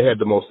had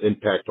the most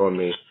impact on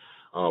me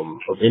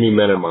of any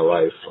men in my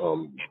life.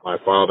 My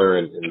father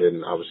and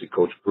then obviously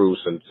Coach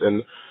Bruce.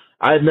 And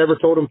I had never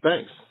told him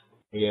thanks.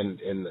 And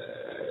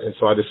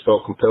so I just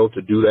felt compelled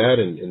to do that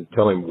and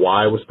tell him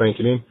why I was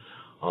thanking him.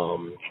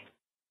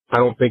 I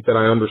don't think that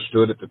I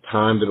understood at the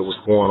time that it was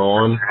going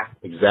on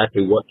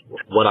exactly what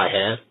I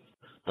had.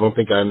 I don't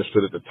think I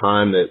understood at the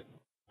time that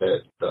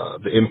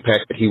the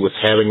impact that he was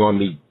having on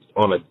me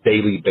on a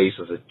daily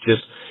basis.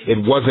 It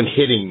wasn't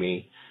hitting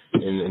me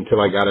until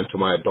I got into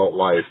my adult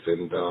life.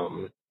 And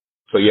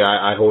so yeah,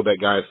 I hold that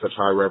guy in such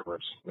high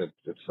reverence.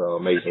 It's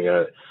amazing.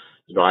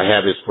 I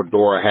have his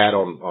fedora hat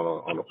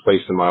on a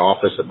place in my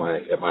office at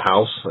my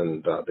house,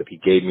 and that he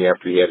gave me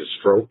after he had his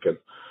stroke. And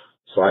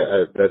so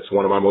that's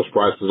one of my most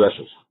prized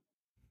possessions.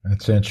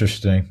 That's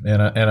interesting.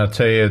 And I'll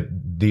tell you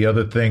the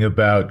other thing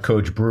about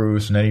Coach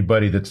Bruce, and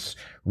anybody that's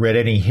read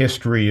any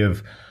history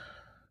of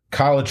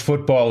college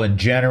football in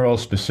general,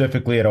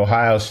 specifically at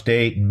Ohio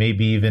State, and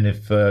maybe even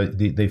if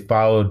they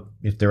followed,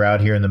 if they're out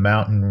here in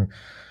the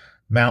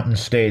mountain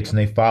states and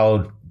they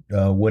followed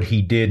what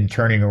he did in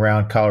turning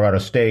around Colorado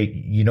State,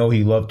 you know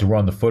he loved to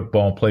run the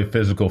football and play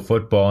physical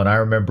football. And I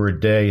remember a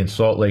day in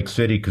Salt Lake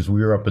City, because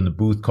we were up in the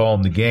booth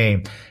calling the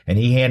game, and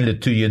he handed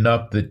it to you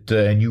enough that,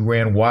 and you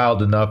ran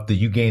wild enough that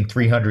you gained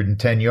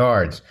 310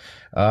 yards.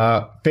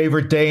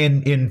 Favorite day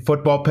in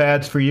football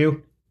pads for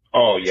you?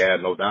 Oh yeah,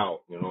 no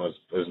doubt. You know,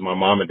 as my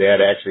mom and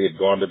dad actually had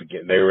gone to the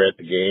game, they were at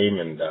the game,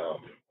 and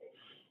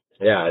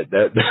yeah,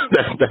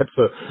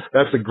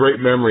 that's a great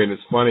memory. And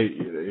it's funny,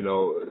 you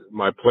know,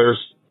 my players,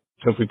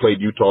 since we played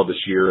Utah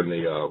this year in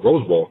the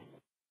Rose Bowl,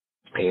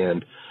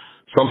 and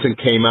something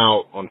came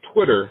out on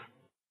Twitter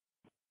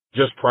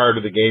just prior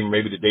to the game,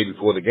 maybe the day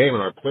before the game,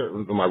 and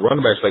my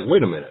running back's like,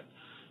 "Wait a minute,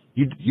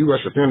 you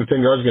rushed for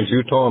 310 yards against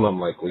Utah?" And I'm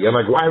like, "Well, yeah." I'm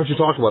like, "Why haven't you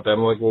talked about that?"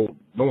 I'm like, "Well,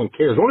 no one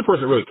cares. The only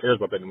person that really cares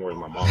about that anymore is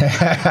my mom."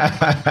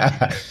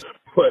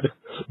 but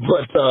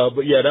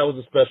yeah, that was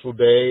a special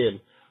day,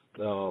 and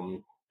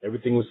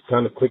everything was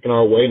kind of clicking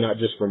our way, not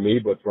just for me,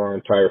 but for our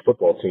entire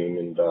football team.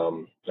 And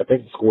I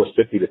think the score was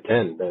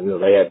 50-10. And you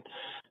know, it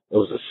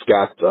was a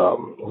Scott,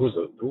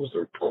 who was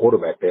their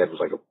quarterback they had? It was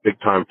like a big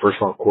time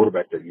first round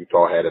quarterback that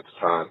Utah had at the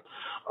time.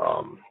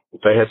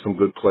 They had some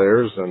good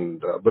players,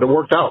 and but it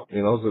worked out.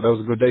 You know, so that was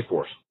a good day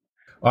for us.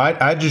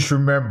 I just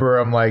remember,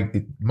 I'm like,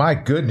 my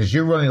goodness,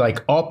 you're running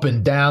like up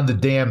and down the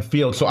damn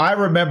field. So I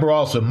remember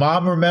also,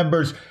 Mom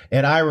remembers,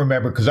 and I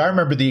remember, because I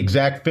remember the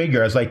exact figure.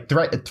 I was like,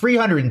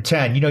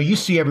 310. You know, you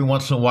see every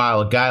once in a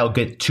while a guy will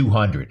get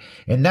 200,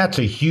 and that's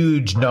a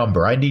huge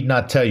number. I need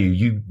not tell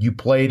you, you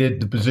played at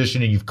the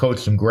position and you've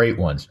coached some great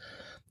ones.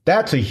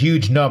 That's a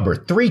huge number.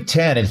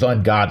 310 is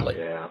ungodly.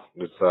 Yeah,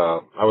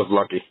 I was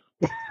lucky.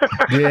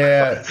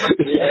 Yeah.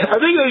 I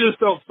think they just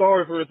felt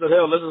sorry for it. Said,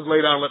 "Hell, let's just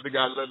lay down and let the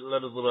guy let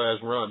his little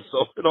ass run."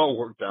 So it all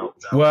worked out.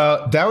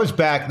 Well, that was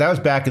back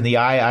in the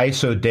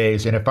ISO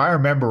days, and if I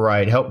remember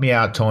right, help me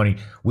out, Tony.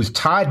 Was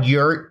Todd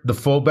Yurt the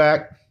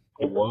fullback?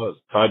 It was.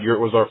 Todd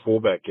Yurt was our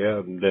fullback, yeah,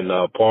 and then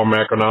Paul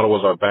Macronado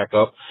was our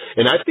backup.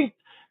 And I think,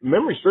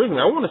 memory serves me,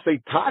 I want to say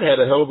Todd had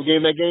a hell of a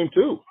game that game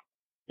too.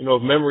 You know,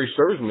 if memory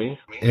serves me,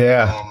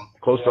 yeah,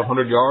 close to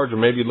 100 yards or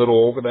maybe a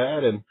little over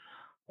that, and.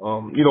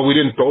 You know, we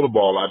didn't throw the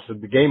ball out. So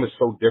the game is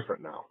so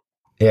different now.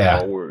 Yeah.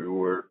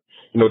 You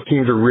know,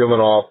 teams are reeling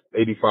off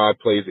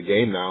 85 plays a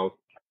game now.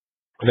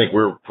 I think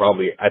we were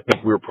probably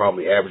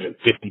averaging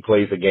 50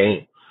 plays a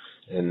game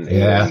and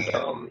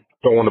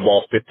throwing the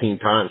ball 15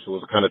 times. So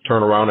it was kind of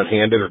turn around and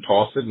hand it or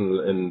toss it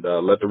and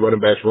let the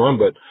running backs run.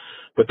 But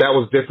that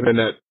was different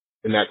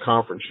in that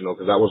conference, you know,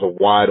 because that was a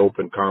wide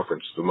open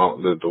conference, the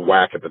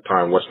WAC at the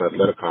time, Western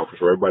Athletic Conference,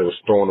 where everybody was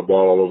throwing the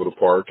ball all over the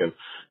park. And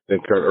then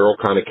Earl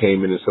kind of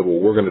came in and said, "Well,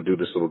 we're going to do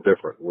this a little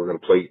different. We're going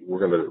to play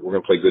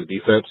good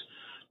defense.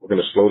 We're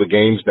going to slow the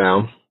games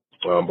down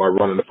by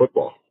running the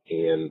football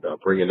and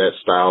bringing that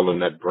style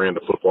and that brand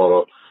of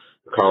football to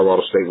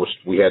Colorado State, which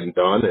we hadn't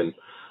done." And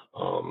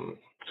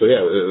so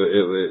yeah,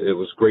 it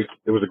was great.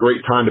 It was a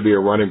great time to be a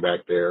running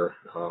back there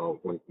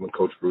when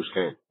Coach Bruce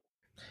came.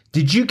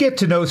 Did you get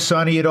to know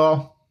Sonny at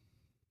all?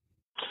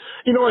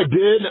 You know, I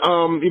did.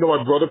 You know,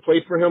 my brother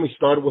played for him. He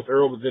started with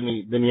Earl, but then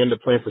he ended up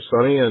playing for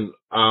Sonny, and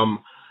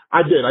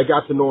I did. I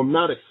got to know him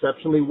not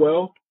exceptionally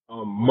well.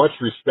 Much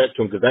respect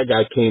to him because that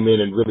guy came in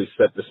and really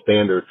set the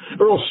standard.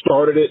 Earl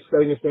started it,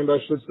 setting a standard, I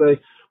should say,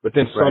 but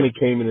then Sonny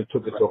came in and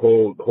took it to a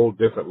whole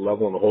different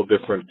level and a whole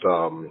different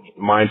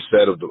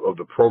mindset of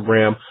the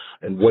program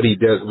and what he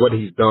does, what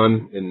he's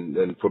done,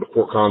 and for the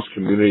Fort Collins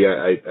community.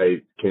 I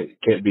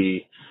can't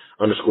be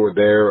underscored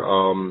there.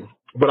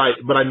 But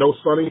I know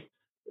Sonny.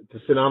 To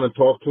sit down and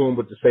talk to him,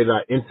 but to say that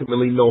I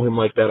intimately know him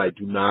like that, I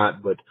do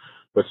not. But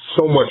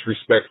so much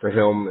respect for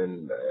him,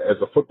 and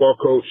as a football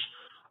coach,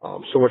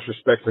 so much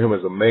respect for him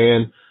as a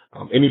man.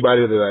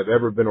 Anybody that I've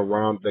ever been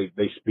around,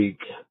 they speak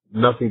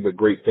nothing but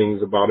great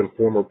things about him.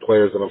 Former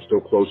players that I'm still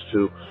close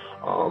to,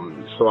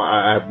 so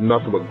I have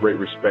nothing but great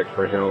respect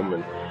for him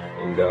and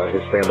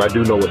his family. I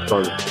do know his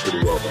son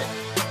pretty well, though.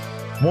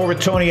 More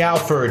with Tony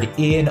Alford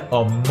in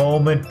a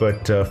moment,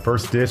 but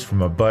first this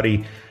from a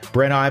buddy,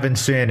 Brent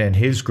Ivinson, and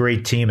his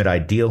great team at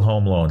Ideal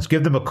Home Loans.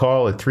 Give them a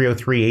call at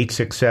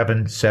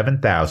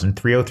 303-867-7000,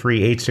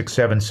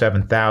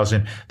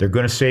 303-867-7000. They're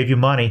going to save you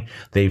money.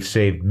 They've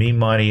saved me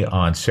money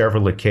on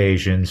several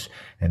occasions,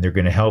 and they're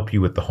going to help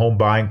you with the home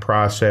buying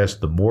process,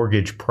 the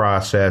mortgage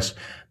process.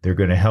 They're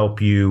going to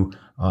help you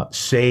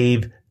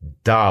save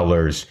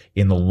dollars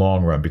in the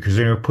long run because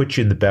they're going to put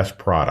you in the best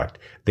product.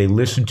 They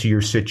listen to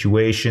your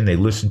situation. They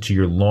listen to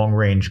your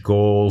long-range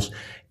goals,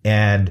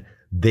 and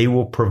they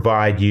will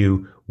provide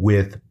you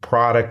with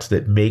products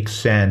that make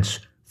sense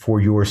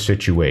for your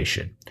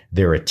situation.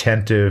 They're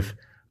attentive,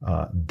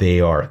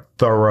 they are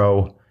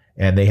thorough,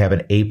 and they have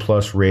an A+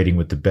 rating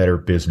with the Better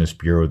Business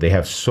Bureau. They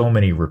have so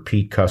many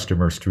repeat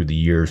customers through the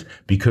years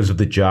because of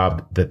the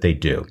job that they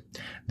do.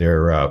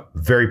 They're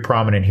very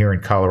prominent here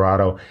in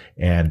Colorado,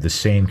 and the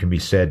same can be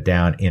said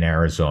down in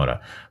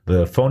Arizona.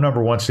 The phone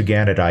number, once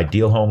again, at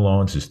Ideal Home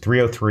Loans is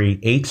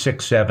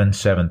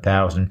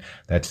 303-867-7000.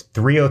 That's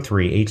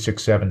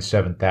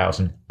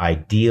 303-867-7000,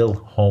 Ideal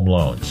Home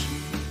Loans.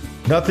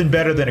 Nothing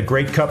better than a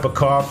great cup of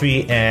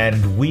coffee,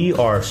 and we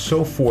are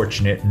so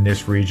fortunate in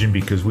this region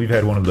because we've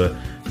had one of the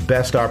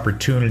best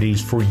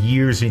opportunities for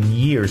years and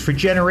years, for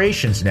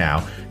generations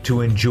now,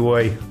 to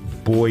enjoy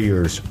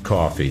Boyer's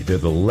coffee. They're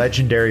the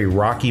legendary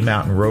Rocky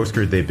Mountain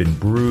roaster. They've been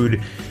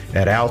brewed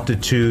at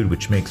altitude,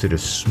 which makes it a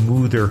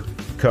smoother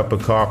cup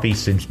of coffee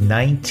since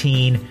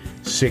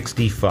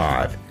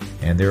 1965.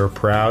 And they're a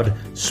proud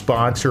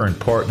sponsor and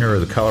partner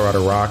of the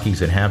Colorado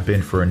Rockies and have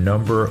been for a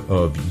number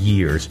of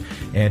years.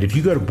 And if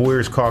you go to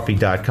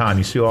BoyersCoffee.com,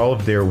 you see all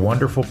of their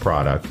wonderful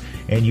product.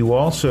 And you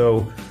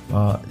also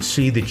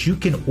see that you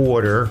can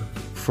order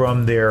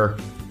from their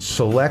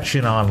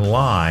selection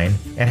online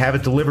and have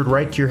it delivered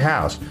right to your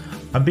house.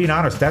 I'm being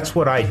honest, that's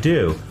what I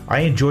do. I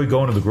enjoy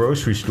going to the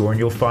grocery store and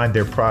you'll find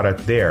their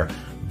product there.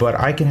 But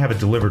I can have it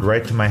delivered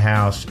right to my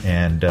house,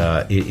 and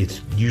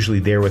it's usually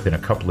there within a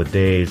couple of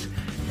days,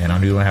 and I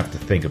don't even have to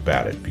think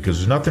about it, because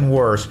there's nothing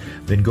worse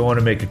than going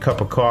to make a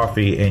cup of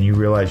coffee and you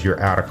realize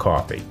you're out of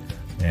coffee.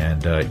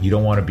 And you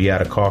don't want to be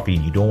out of coffee,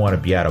 and you don't want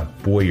to be out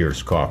of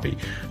Boyer's coffee.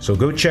 So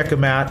go check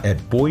them out at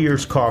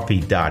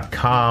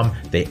BoyersCoffee.com.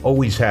 They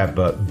always have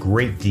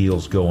great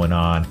deals going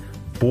on.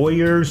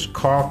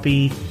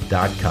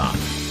 BoyersCoffee.com.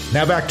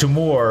 Now back to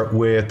more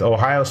with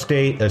Ohio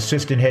State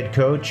assistant head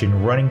coach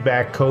and running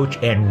back coach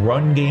and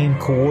run game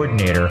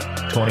coordinator,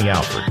 Tony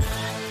Alford.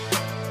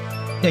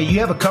 Now,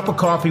 you have a cup of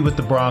coffee with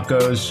the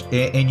Broncos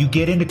and you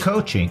get into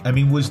coaching. I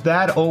mean, was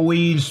that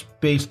always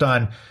based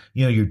on,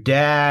 your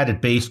dad,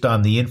 based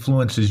on the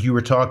influences you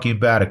were talking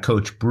about,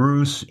 Coach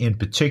Bruce in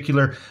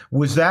particular?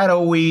 Was that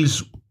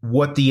always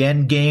what the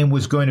end game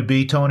was going to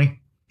be, Tony?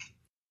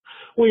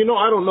 Well,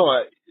 I don't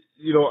know.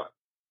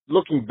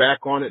 Looking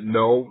back on it,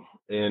 no.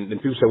 And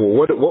people say, well,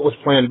 what was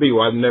plan B?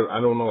 Well, I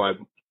don't know.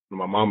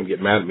 My mom would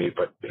get mad at me if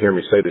I hear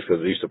me say this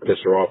because it used to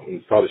piss her off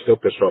and probably still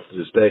piss her off to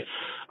this day.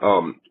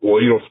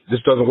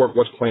 This doesn't work.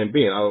 What's plan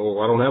B? And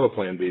I don't have a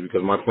plan B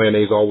because my plan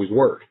A's always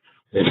work.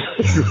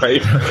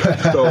 Right?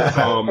 So,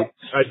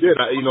 I did.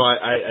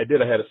 I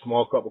did. I had a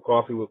small cup of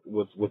coffee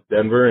with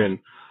Denver and,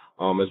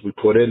 as we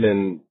put it,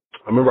 and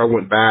I remember I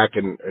went back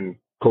and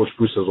Coach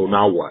Bruce says, well,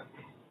 now what?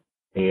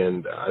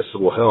 And I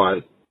said, well,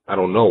 hell, I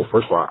don't know.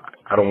 First of all,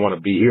 I don't want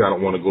to be here. I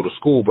don't want to go to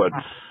school. But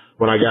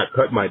when I got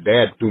cut, my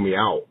dad threw me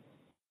out.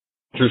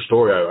 True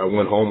story. I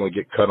went home and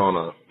get cut on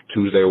a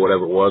Tuesday or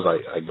whatever it was.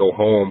 I go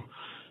home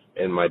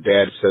and my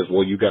dad says,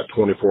 well, you got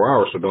 24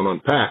 hours, so don't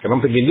unpack. And I'm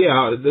thinking,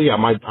 I'll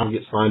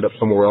get signed up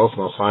somewhere else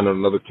and I'll sign on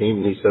another team.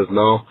 And he says,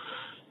 no,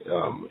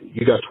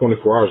 you got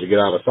 24 hours to get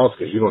out of South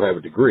because you don't have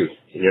a degree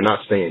and you're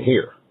not staying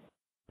here.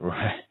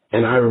 Right.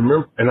 And I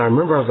remember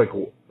I was like,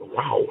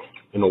 wow,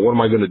 what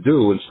am I going to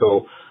do? And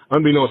so,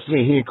 unbeknownst to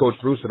me, he and Coach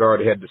Bruce had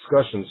already had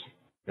discussions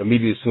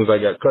immediately as soon as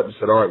I got cut and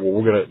said, all right, well,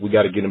 we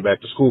got to get him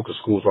back to school because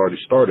school's already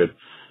started.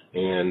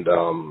 And,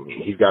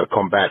 he's got to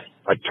come back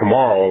like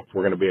tomorrow if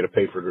we're going to be able to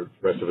pay for the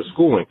rest of his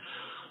schooling.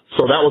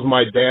 So that was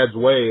my dad's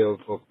way of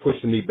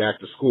pushing me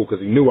back to school because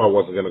he knew I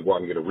wasn't going to go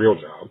out and get a real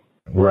job.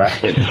 Right.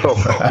 And so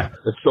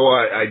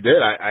I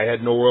did. I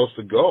had nowhere else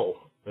to go.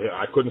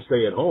 I couldn't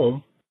stay at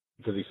home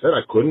because he said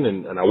I couldn't,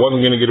 and I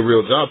wasn't going to get a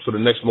real job. So the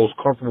next most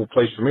comfortable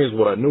place for me is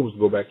what I knew was to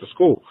go back to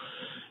school.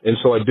 And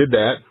so I did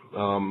that,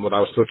 but I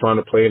was still trying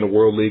to play in the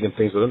World League and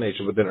things of that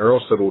nature. But then Earl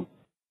said, well,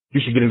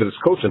 you should get into this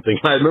coaching thing.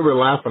 I remember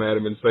laughing at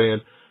him and saying,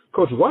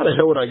 Coach, why the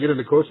hell would I get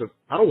into coaching?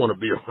 I don't want to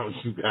be around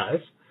you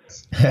guys.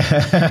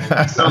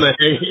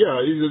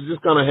 You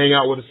just kind of hang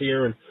out with us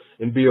here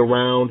and be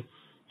around.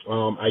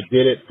 I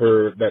did it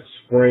for that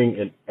spring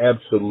and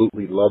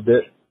absolutely loved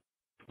it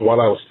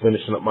while I was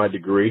finishing up my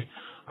degree.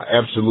 I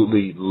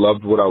absolutely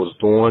loved what I was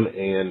doing,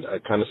 and I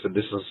kind of said,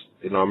 this is,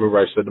 I remember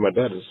I said to my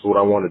dad, this is what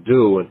I want to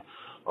do. And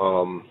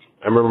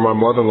I remember my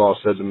mother-in-law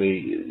said to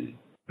me,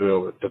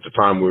 at the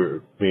time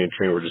me and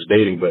Trina were just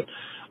dating, but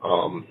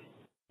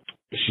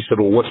she said,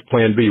 well, what's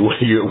plan B?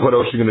 What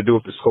else are you going to do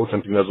if this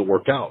coaching thing doesn't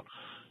work out?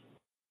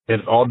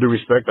 And all due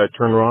respect, I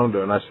turned around to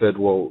her and I said,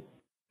 well,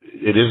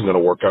 it isn't going to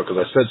work out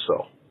because I said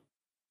so.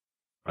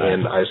 Right.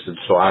 And I said,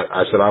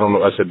 I said, I don't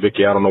know. I said,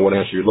 Vicky, I don't know what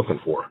answer you're looking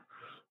for.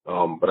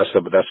 But I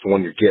said, but that's the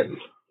one you're getting.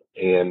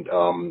 And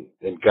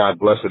God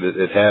bless it.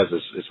 It has.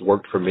 It's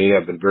worked for me.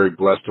 I've been very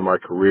blessed in my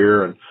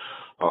career. And,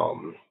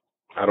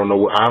 I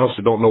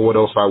honestly don't know what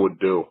else I would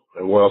do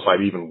and what else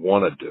I'd even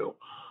want to do.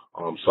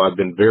 So I've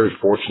been very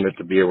fortunate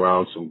to be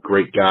around some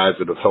great guys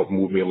that have helped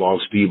move me along.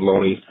 Steve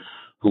Loney,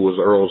 who was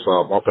Earl's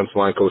offensive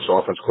line coach,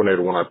 offense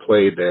coordinator when I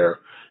played there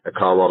at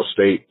Colorado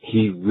State.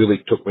 He really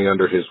took me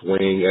under his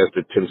wing, as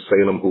did Tim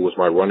Salem, who was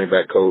my running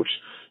back coach.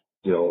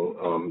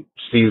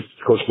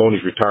 Coach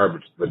Loney's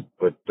retired, but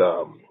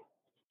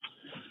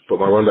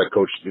my running back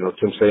coach,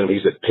 Tim Salem,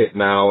 he's at Pitt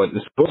now. And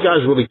those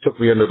guys really took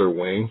me under their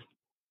wing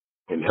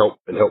and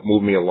helped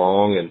move me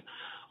along and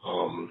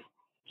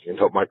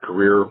help my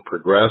career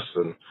progress.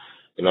 And,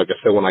 like I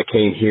said, when I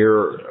came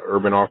here,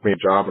 Urban offered me a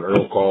job and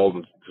Earl called,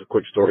 and just a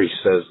quick story, he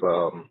says,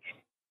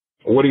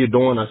 what are you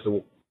doing? I said,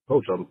 well,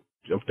 Coach, I'm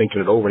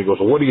thinking it over. And he goes,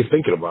 well, what are you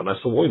thinking about? And I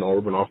said, well,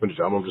 Urban offered me a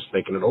job. I'm just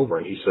thinking it over.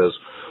 And he says,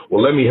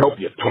 well, let me help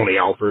you, Tony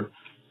Alford.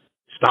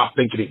 stop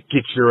thinking it,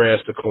 get your ass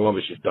to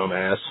Columbus, you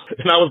dumbass.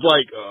 And I was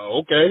like,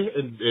 okay.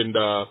 And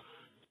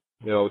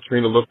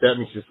Trina looked at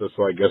me, she said,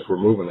 so I guess we're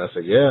moving. I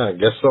said, yeah, I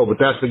guess so. But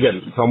that's,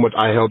 again, how much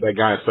I held that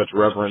guy in such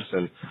reverence.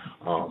 And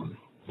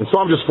so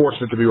I'm just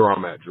fortunate to be where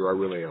I'm at, Drew. I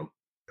really am.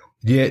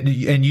 Yeah.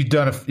 And you've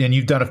done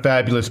a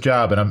fabulous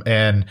job.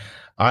 And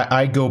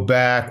I go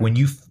back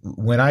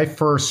when I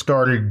first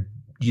started,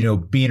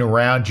 being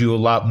around you a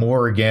lot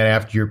more again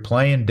after your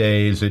playing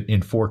days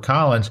in Fort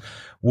Collins,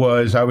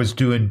 I was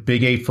doing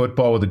Big 8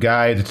 football with a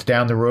guy that's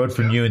down the road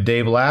from you and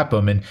Dave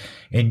Lapham, and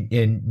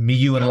me,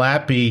 you and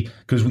Lappy,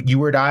 because you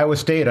were at Iowa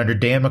State under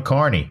Dan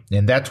McCarney,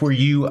 and that's where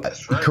you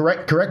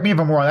correct me if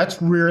I'm wrong.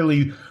 That's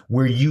really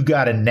where you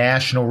got a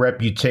national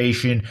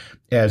reputation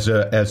as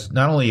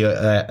not only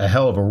a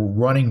hell of a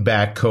running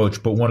back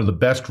coach, but one of the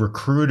best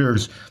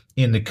recruiters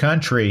in the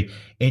country.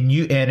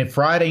 And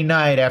Friday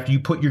night, after you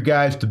put your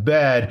guys to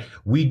bed,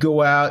 we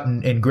go out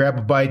and grab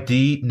a bite to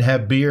eat and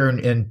have beer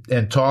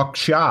and talk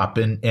shop.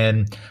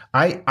 And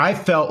I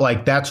felt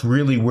like that's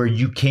really where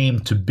you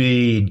came to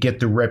be and get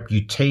the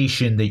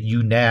reputation that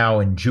you now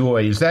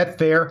enjoy. Is that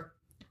fair?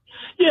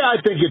 Yeah,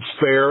 I think it's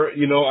fair.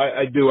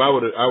 I do. I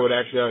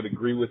would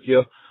agree with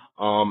you.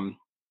 And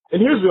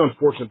here's the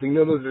unfortunate thing.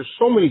 There's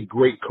so many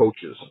great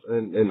coaches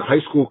and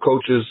high school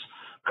coaches,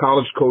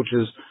 college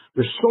coaches.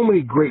 There's so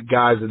many great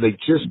guys that they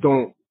just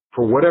don't,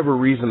 for whatever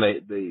reason,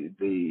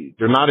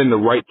 they're not in the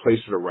right place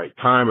at the right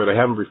time, or they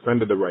haven't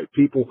befriended the right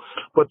people.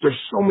 But there's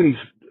so many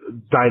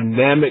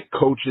dynamic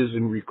coaches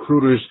and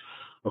recruiters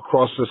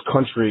across this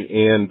country.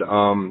 And,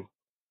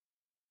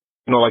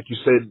 like you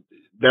said,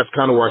 that's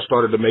kind of where I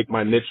started to make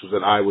my niche, was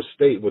at Iowa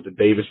State with the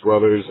Davis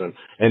brothers and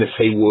Ennis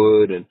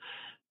Haywood.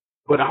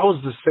 But I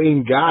was the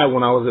same guy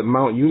when I was at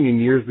Mount Union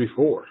years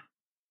before.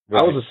 Right.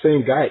 I was the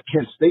same guy at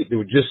Kent State. They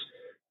were just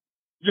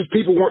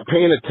people weren't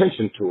paying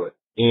attention to it.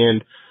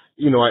 And,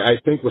 I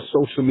think with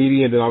social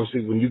media, and then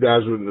obviously when you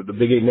guys were in the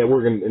Big 8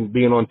 Network and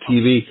being on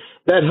TV,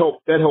 that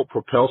helped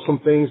propel some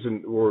things,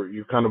 or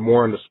you're kind of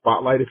more in the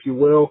spotlight, if you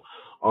will.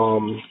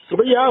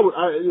 But yeah,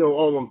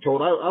 all I'm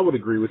told, I would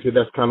agree with you.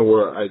 That's kind of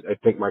where I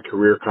think my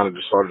career kind of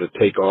just started to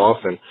take off.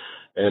 And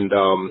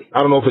I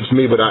don't know if it's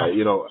me, but I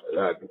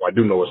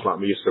do know it's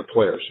not me. It's the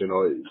players.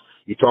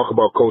 You talk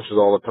about coaches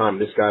all the time.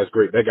 This guy's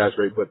great, that guy's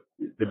great, but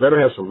they better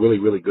have some really,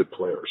 really good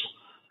players.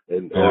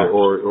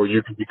 Or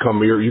you can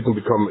become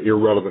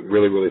irrelevant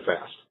really, really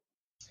fast.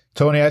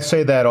 Tony, I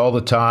say that all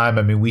the time.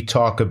 I mean, we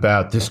talk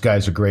about this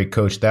guy's a great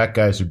coach, that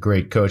guy's a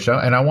great coach,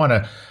 and I'm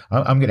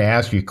going to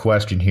ask you a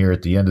question here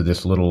at the end of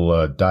this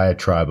little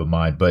diatribe of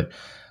mine. But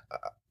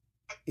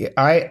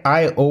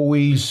I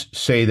always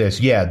say this: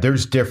 yeah,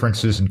 there's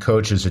differences in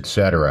coaches,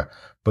 etc.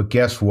 But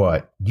guess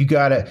what? You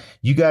gotta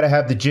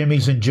have the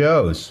Jimmies and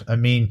Joes. I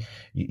mean,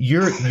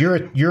 you're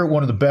at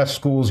one of the best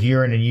schools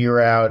year in and year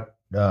out.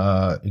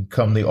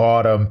 Come the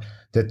autumn,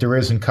 that there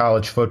is in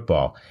college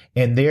football.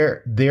 And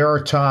there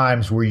are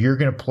times where you're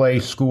going to play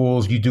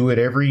schools, you do it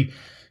every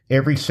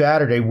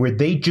Saturday, where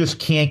they just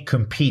can't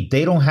compete.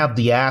 They don't have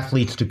the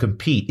athletes to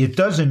compete. It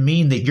doesn't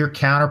mean that your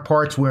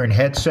counterparts wearing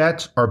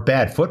headsets are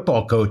bad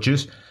football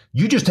coaches.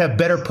 You just have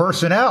better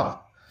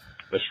personnel.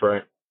 That's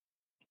right.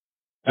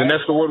 And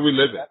that's the world we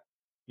live in.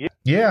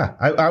 Yeah,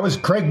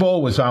 Craig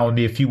Bowl was on with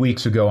me a few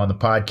weeks ago on the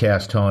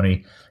podcast,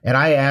 Tony, and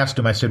I asked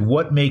him, I said,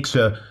 what makes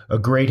a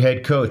great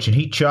head coach? And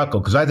he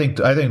chuckled, because I think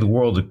the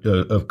world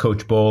of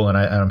Coach Bowl, and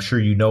I'm sure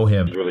you know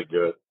him. He's really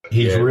good.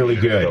 He's really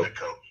good.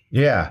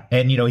 Yeah,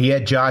 and he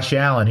had Josh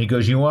Allen. He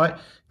goes, you know what?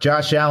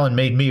 Josh Allen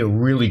made me a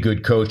really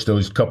good coach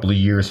those couple of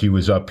years he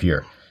was up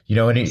here.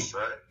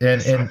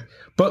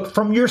 But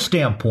from your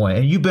standpoint,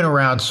 and you've been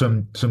around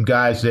some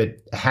guys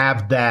that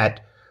have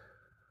that,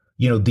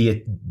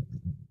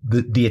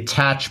 the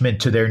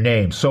attachment to their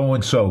name,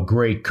 so-and-so,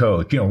 great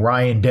coach.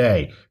 Ryan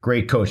Day,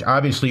 great coach.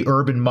 Obviously,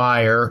 Urban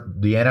Meyer,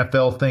 the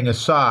NFL thing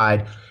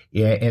aside,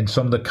 and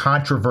some of the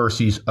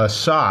controversies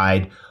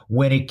aside,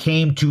 when it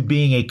came to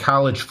being a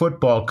college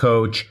football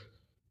coach,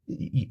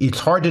 it's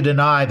hard to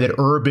deny that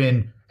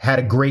Urban had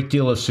a great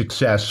deal of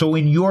success. So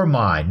in your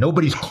mind,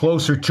 nobody's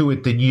closer to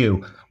it than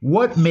you.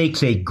 What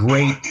makes a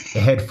great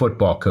head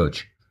football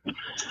coach?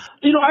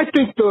 I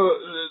think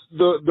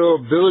the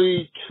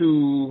ability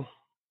to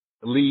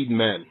lead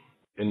men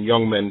and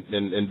young men,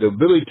 and the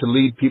ability to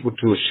lead people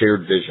to a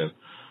shared vision.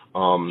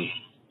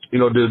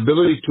 The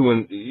ability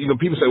to,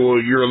 people say,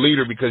 well, you're a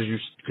leader because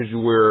you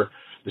wear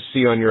the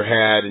C on your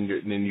hat and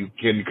you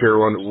carry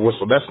around the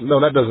whistle.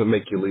 That doesn't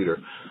make you a leader.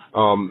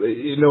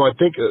 I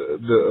think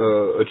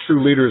a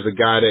true leader is a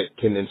guy that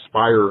can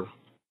inspire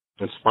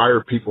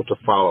people to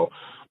follow.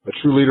 A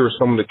true leader is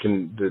someone that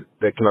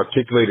can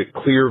articulate a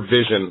clear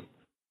vision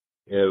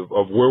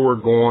of where we're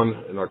going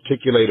and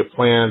articulate a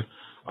plan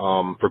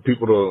for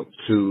people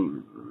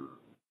to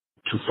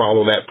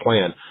follow that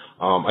plan.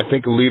 I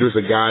think a leader is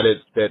a guy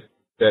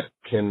that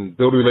can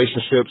build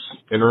relationships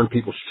and earn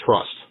people's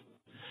trust.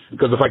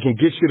 Because if I can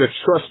get you to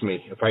trust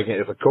me, if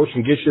a coach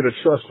can get you to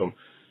trust him,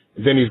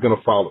 then he's going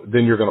to follow.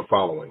 Then you're going to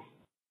follow him.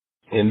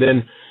 And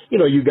then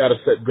you got to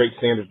set great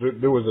standards.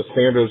 There's a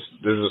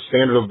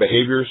standard of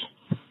behaviors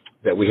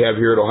that we have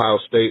here at Ohio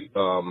State,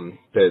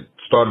 that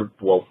started,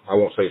 well, I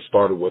won't say it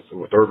started with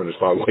Urban, it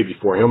started way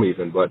before him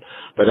even, but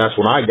that's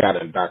when I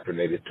got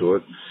indoctrinated to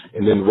it.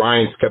 And then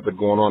Ryan's kept it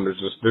going on.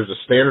 There's a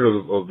standard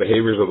of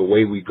behaviors of the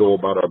way we go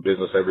about our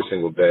business every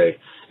single day.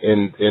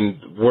 And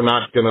we're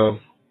not gonna,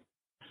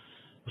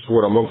 that's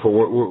what I'm looking for.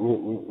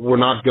 We're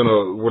not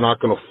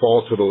gonna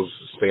fall to those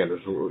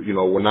standards.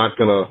 We're not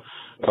gonna,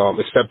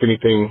 accept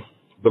anything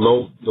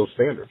below those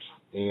standards.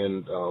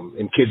 And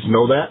kids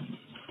know that.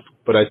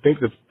 But I think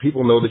that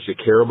people know that you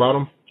care about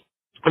them.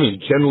 I mean,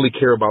 generally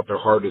care about their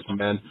heart as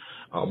men.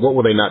 What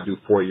will they not do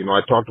for you? I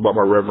talked about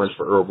my reverence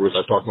for Earl Bruce.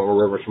 I talked about my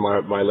reverence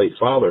for my late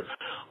father.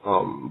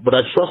 But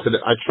I trusted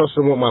it. I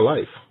trusted them with my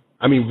life.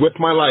 I mean, with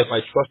my life, I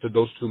trusted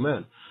those two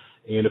men.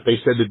 And if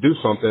they said to do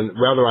something,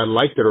 whether I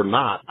liked it or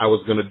not, I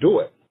was going to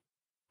do it.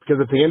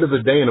 Because at the end of the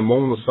day, in a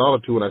moment of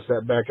solitude, when I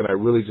sat back and I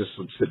really just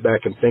would sit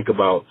back and think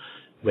about,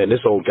 man,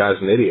 this old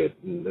guy's an idiot.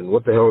 And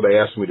what the hell are they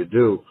asking me to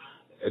do?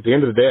 At the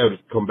end of the day, I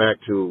would come back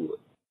to,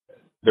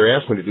 they're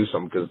asking me to do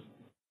something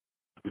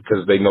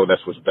because they know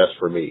that's what's best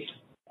for me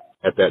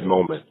at that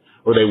moment,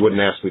 or they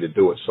wouldn't ask me to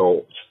do it.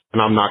 So, and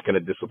I'm not going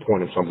to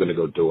disappoint them, so I'm going to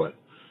go do it.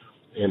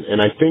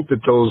 And I think that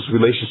those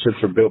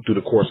relationships are built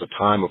through the course of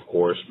time, of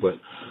course, but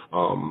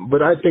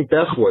I think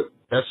that's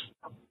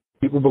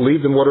people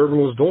believed in what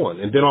Irvin was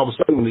doing. And then all of a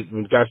sudden,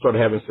 when the guy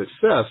started having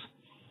success,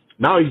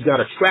 now he's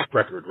got a track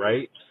record,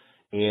 right?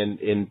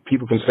 And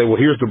people can say, well,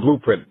 here's the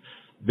blueprint.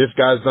 This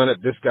guy's done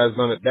it, this guy's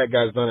done it, that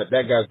guy's done it,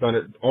 that guy's done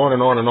it, on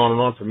and on and on and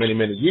on for many,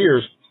 many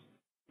years.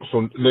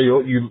 So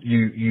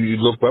you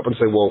look up and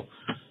say, well,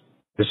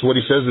 this is what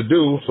he says to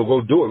do, so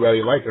go do it whether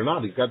you like it or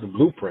not. He's got the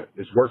blueprint.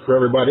 It's worked for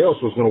everybody else,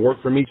 so it's going to work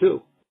for me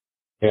too.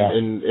 Yeah.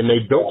 And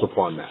they built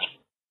upon that.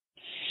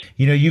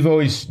 You've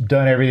always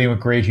done everything with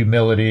great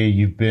humility.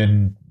 You've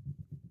been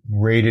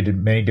rated at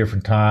many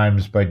different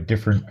times by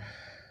different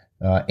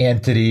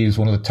entities,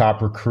 one of the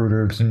top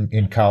recruiters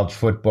in college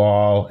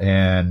football,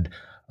 and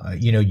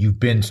you've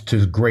been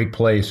to great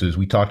places.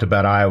 We talked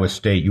about Iowa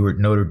State. You were at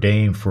Notre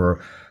Dame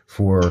for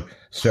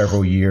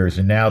several years,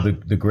 and now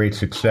the great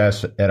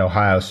success at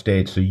Ohio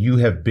State. So you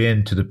have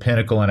been to the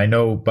pinnacle. And I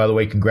know, by the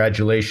way,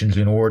 congratulations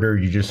in order.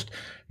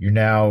 You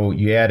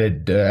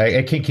added,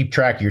 I can't keep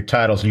track of your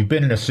titles. You've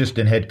been an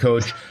assistant head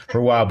coach for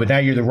a while, but now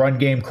you're the run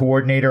game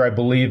coordinator, I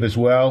believe, as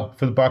well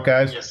for the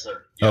Buckeyes? Yes,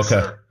 sir. Yes,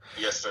 okay. Sir.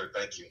 Yes, sir.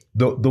 Thank you.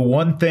 The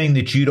one thing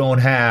that you don't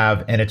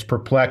have, and it's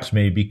perplexed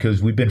me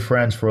because we've been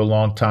friends for a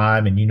long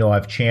time, and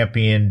I've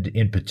championed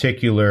in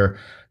particular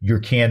your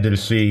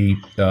candidacy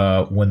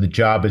when the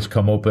job has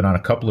come open on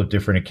a couple of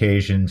different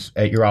occasions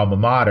at your alma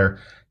mater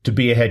to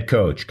be a head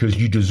coach, because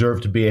you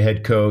deserve to be a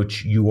head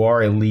coach. You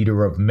are a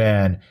leader of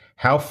men.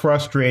 How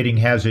frustrating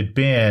has it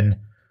been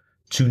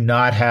to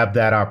not have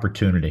that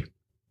opportunity?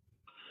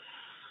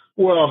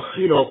 Well,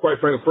 quite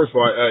frankly, first of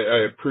all,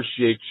 I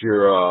appreciate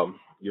your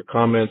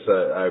comments.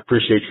 I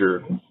appreciate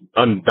your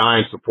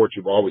undying support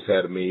you've always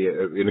had of me,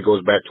 and it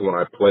goes back to when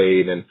I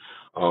played, and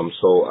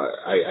so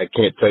I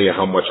can't tell you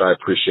how much I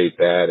appreciate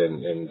that,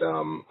 and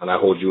I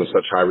hold you in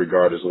such high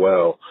regard as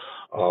well.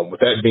 With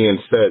that being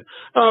said,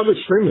 it's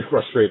extremely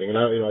frustrating, and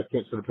I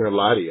can't sit up here and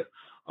lie to you.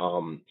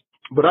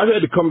 But I've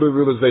had to come to the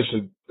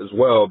realization as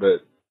well that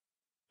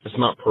it's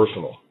not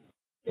personal,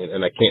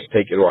 and I can't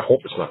take it, or I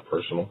hope it's not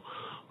personal.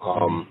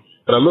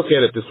 But I look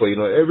at it this way,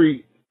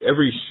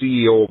 every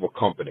CEO of a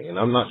company, and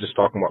I'm not just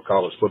talking about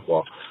college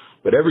football,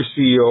 but every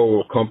CEO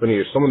of a company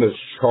or someone that's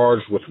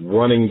charged with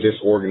running this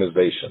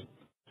organization,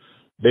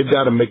 they've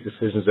got to make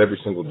decisions every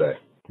single day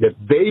that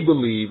they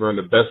believe are in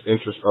the best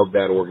interest of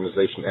that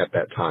organization at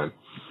that time.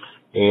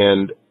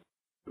 And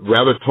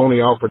whether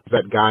Tony Alford is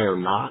that guy or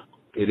not,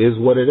 it is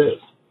what it is.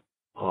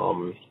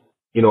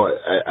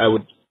 I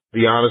would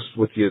be honest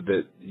with you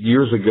that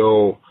years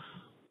ago,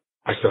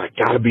 I said, I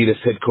got to be this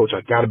head coach.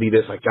 I got to be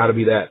this. I got to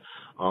be that.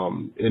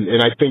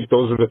 And I think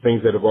those are the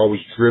things that have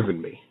always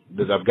driven me,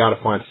 that I've got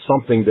to find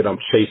something that I'm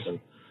chasing,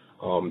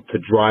 to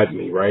drive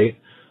me, right?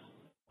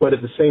 But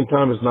at the same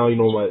time, it's now,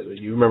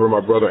 you remember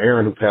my brother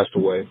Aaron, who passed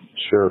away.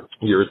 Sure.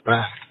 Years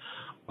back.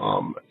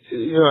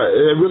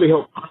 It really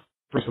helped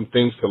bring some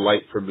things to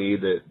light for me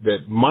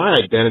that my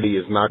identity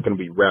is not going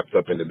to be wrapped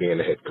up into being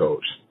a head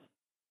coach.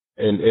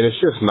 And it's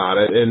just not.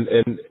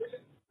 And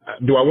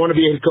do I want to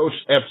be a head coach?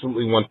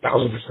 Absolutely,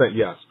 1,000%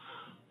 yes.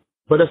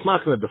 But that's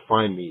not going to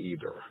define me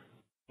either.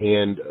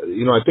 And,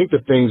 I think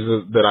the things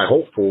that I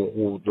hope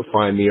will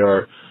define me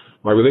are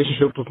my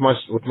relationship with my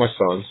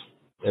sons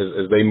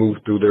as they move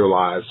through their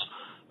lives,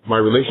 my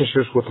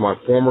relationships with my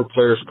former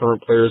players,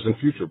 current players, and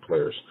future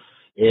players.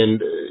 And,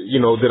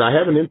 did I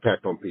have an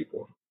impact on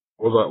people?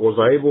 Was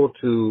I able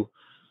to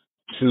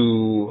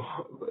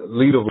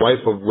lead a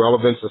life of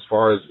relevance as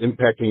far as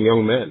impacting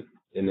young men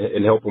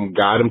and help them,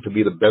 guide them to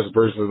be the best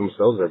version of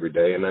themselves every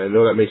day? And I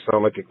know that may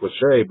sound like a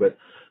cliche, but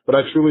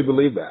I truly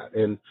believe that.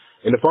 And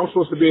if I'm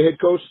supposed to be a head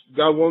coach,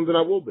 God willing, then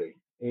I will be.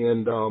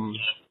 And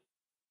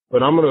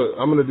but I'm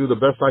gonna do the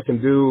best I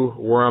can do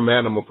where I'm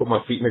at. I'm gonna put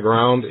my feet in the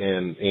ground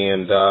and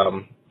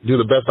do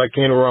the best I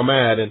can where I'm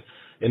at.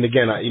 And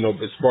again,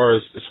 as far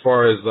as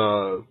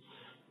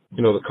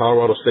the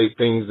Colorado State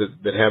things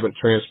that haven't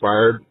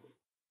transpired.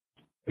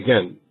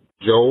 Again,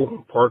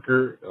 Joe,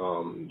 Parker,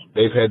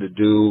 they've had to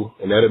do,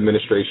 in that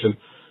administration,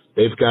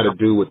 they've got to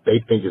do what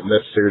they think is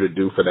necessary to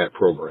do for that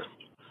program.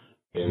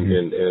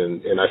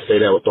 And I say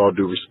that with all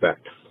due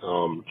respect.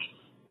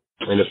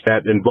 And if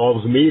that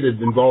involves me,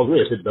 it involves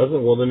me. If it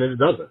doesn't, well, then it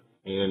doesn't.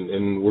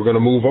 And we're going to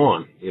move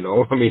on.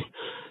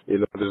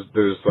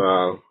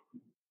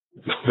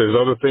 There's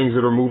other things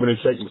that are moving and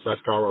shaking besides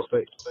Colorado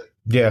State.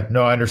 Yeah,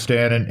 no, I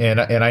understand. And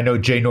I know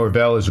Jay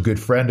Norvell is a good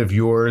friend of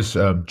yours.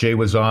 Jay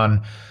was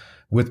on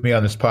with me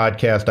on this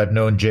podcast. I've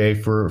known Jay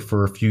for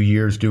a few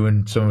years,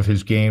 doing some of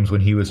his games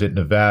when he was at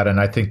Nevada, and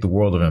I think the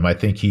world of him. I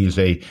think he's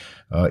I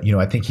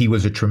think he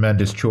was a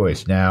tremendous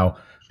choice. Now,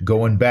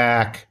 going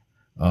back,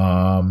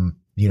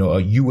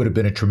 you would have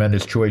been a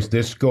tremendous choice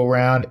this go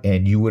round,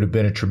 and you would have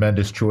been a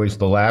tremendous choice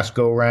the last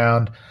go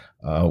round,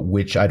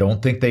 which I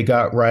don't think they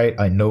got right.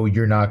 I know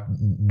you're not,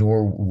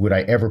 nor would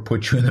I ever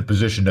put you in the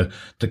position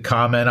to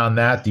comment on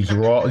that. These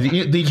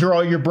are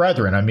all your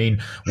brethren. I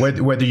mean,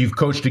 whether you've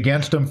coached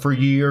against them for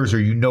years or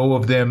you know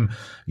of them,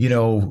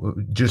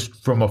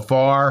 just from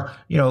afar,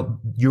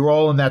 you're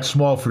all in that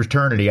small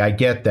fraternity. I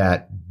get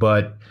that,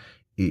 but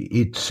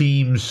it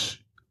seems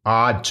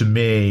odd to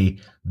me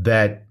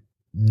that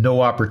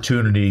no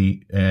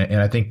opportunity,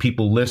 and I think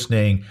people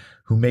listening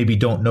who maybe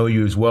don't know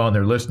you as well and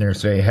they're listeners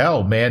say,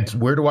 hell, man,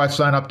 where do I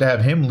sign up to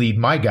have him lead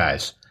my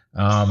guys?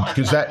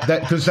 Because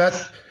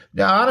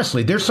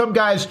honestly, there's some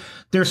guys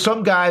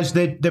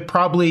that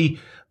probably,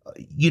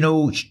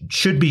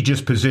 should be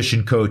just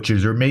position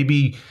coaches or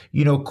maybe,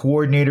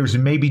 coordinators,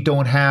 and maybe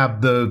don't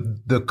have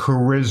the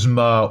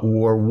charisma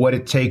or what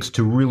it takes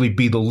to really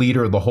be the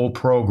leader of the whole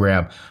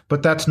program.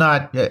 But that's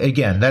not,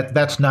 again,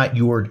 that's not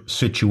your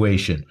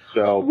situation.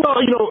 So, well,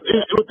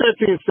 with that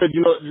being said,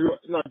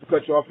 not to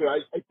cut you off here,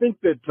 I think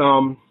that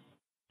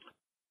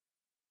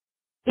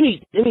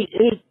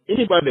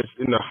anybody that's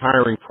in the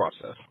hiring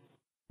process,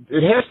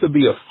 it has to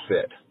be a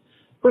fit.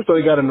 First of all,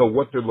 you got to know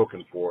what they're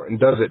looking for and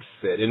does it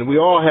fit. And we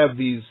all have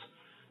these,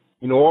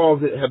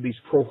 have these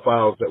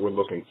profiles that we're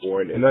looking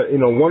for. And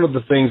one of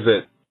the things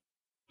that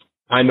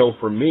I know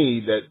for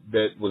me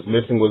that was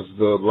missing was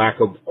the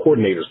lack of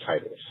coordinators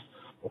titles.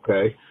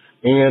 Okay.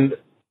 And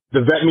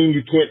does that mean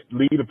you can't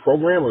lead a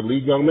program or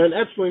lead young men?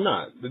 Absolutely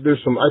not.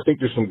 I think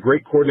there's some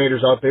great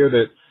coordinators out there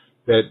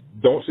that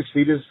don't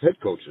succeed as head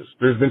coaches.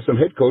 There's been some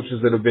head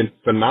coaches that have been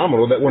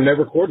phenomenal that were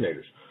never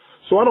coordinators.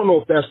 So I don't know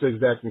if that's the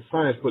exact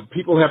science, but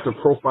people have to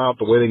profile it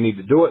the way they need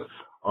to do it.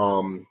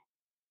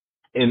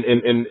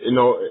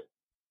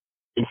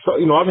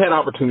 I've had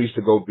opportunities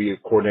to go be a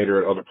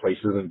coordinator at other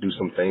places and do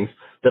some things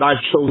that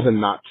I've chosen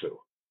not to.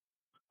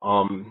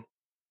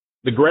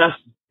 The grass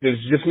is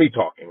just me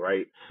talking,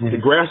 right? Mm-hmm.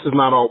 The grass is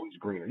not always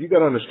greener. You got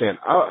to understand.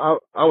 I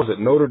was at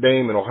Notre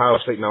Dame and Ohio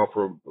State now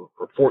for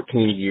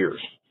 14 years,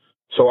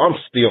 so I'm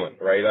stealing,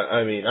 right?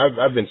 I mean,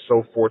 I've been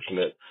so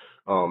fortunate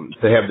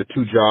to have the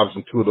two jobs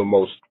in two of the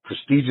most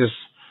prestigious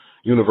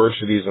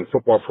universities and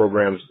football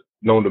programs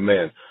known to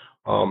man.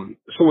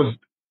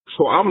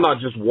 So I'm not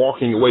just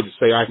walking away to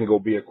say I can go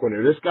be a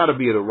coordinator. There's got to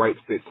be the right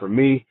fit for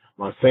me,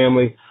 my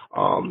family.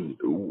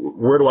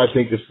 Where do I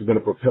think this is going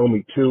to propel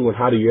me to, and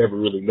how do you ever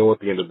really know at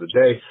the end of the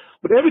day?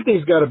 But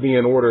everything's got to be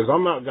in order.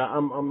 I'm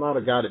not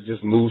a guy that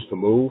just moves to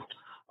move.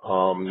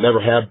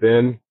 Never have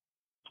been.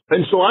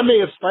 And so I may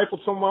have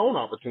stifled some of my own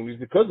opportunities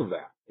because of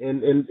that.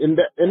 And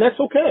that's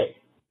okay.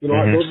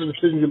 Mm-hmm. Those are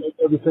decisions you make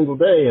every single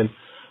day. And,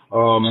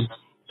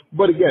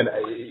 but again,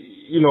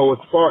 as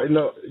far,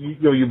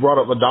 you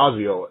brought up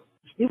Adazio.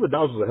 Steve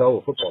Adazio was a hell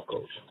of a football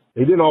coach.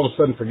 He didn't all of a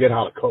sudden forget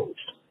how to coach.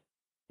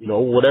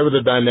 Whatever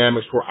the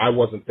dynamics were, I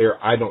wasn't there.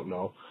 I don't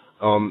know.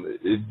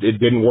 It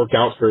didn't work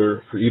out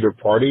for either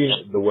party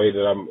the way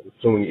that I'm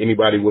assuming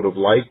anybody would have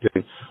liked.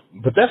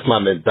 But that's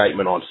not an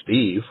indictment on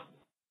Steve.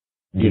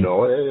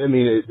 I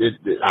mean,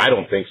 I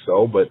don't think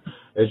so, but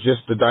it's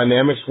just the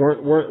dynamics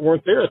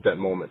weren't there at that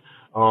moment.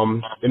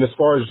 And as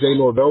far as Jay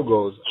Norvell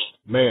goes,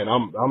 man,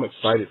 I'm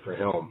excited for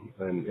him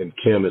and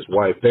Kim, his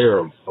wife. They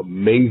are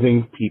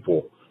amazing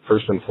people,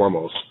 first and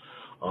foremost.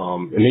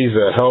 And he's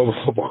a hell of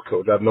a football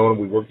coach. I've known him.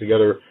 We worked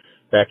together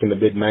back in the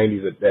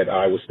mid-'90s at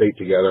Iowa State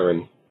together.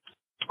 And,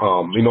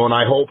 and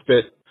I hope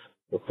that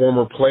the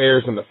former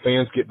players and the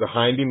fans get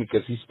behind him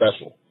because he's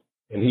special.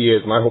 And he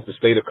is. And I hope the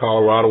state of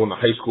Colorado and the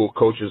high school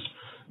coaches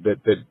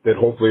that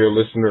hopefully are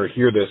listening or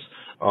hear this,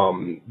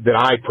 that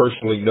I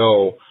personally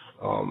know,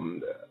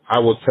 I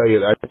will tell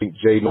you that I think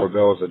Jay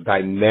Norvell is a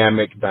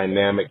dynamic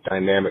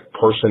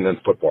person and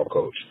football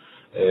coach.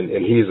 And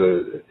he's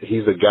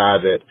a guy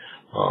that,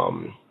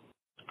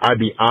 I'd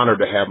be honored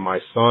to have my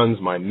sons,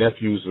 my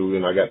nephews,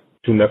 and I got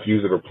two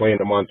nephews that are playing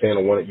at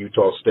Montana, one at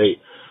Utah State.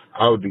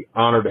 I would be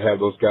honored to have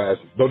those guys,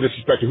 no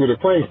disrespect to who they're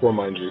playing for,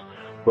 mind you,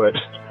 but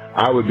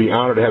I would be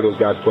honored to have those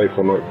guys play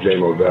for Jay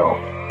Norvell.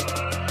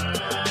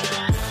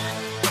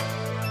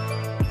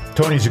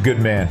 Tony's a good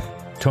man.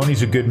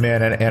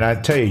 And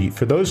I tell you,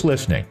 for those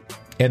listening,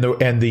 and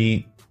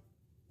the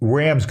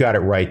Rams got it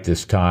right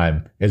this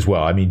time as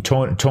well. I mean,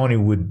 Tony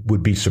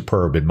would be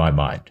superb in my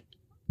mind.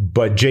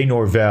 But Jay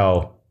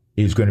Norvell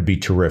is going to be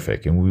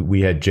terrific. And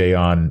we had Jay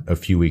on a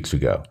few weeks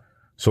ago.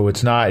 So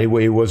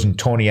it wasn't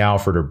Tony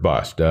Alford or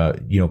bust.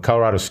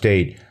 Colorado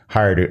State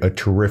hired a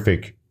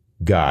terrific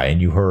guy,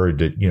 and you heard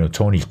that,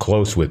 Tony's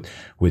close with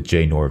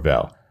Jay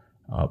Norvell.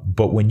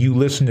 But when you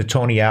listen to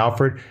Tony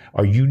Alford,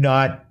 are you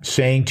not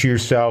saying to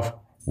yourself,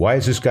 why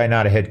is this guy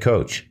not a head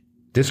coach?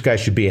 This guy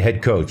should be a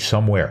head coach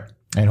somewhere.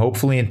 And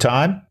hopefully in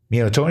time,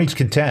 Tony's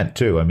content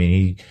too. I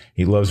mean,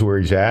 he loves where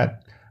he's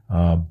at.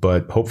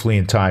 But hopefully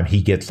in time,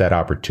 he gets that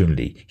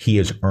opportunity. He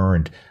has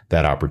earned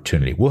that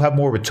opportunity. We'll have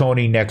more with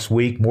Tony next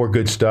week. More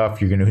good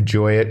stuff. You're going to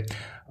enjoy it.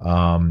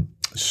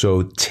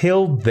 So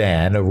till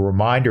then, a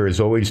reminder as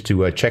always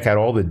to check out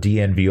all the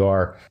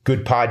DNVR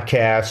good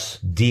podcasts,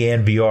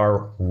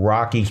 DNVR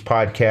Rockies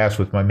podcast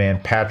with my man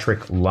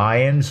Patrick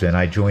Lyons, and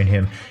I join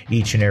him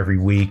each and every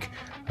week.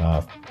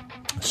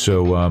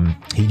 So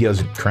he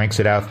cranks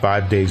it out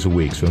 5 days a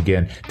week. So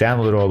again,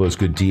 download all those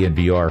good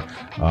DNVR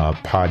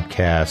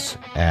podcasts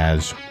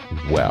as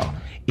well.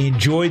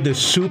 Enjoy the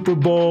Super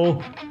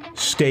Bowl.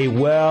 Stay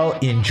well.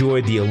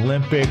 Enjoy the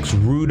Olympics.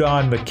 Root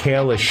on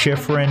Mikaela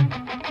Shiffrin.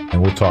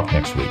 And we'll talk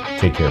next week.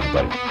 Take care,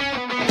 everybody.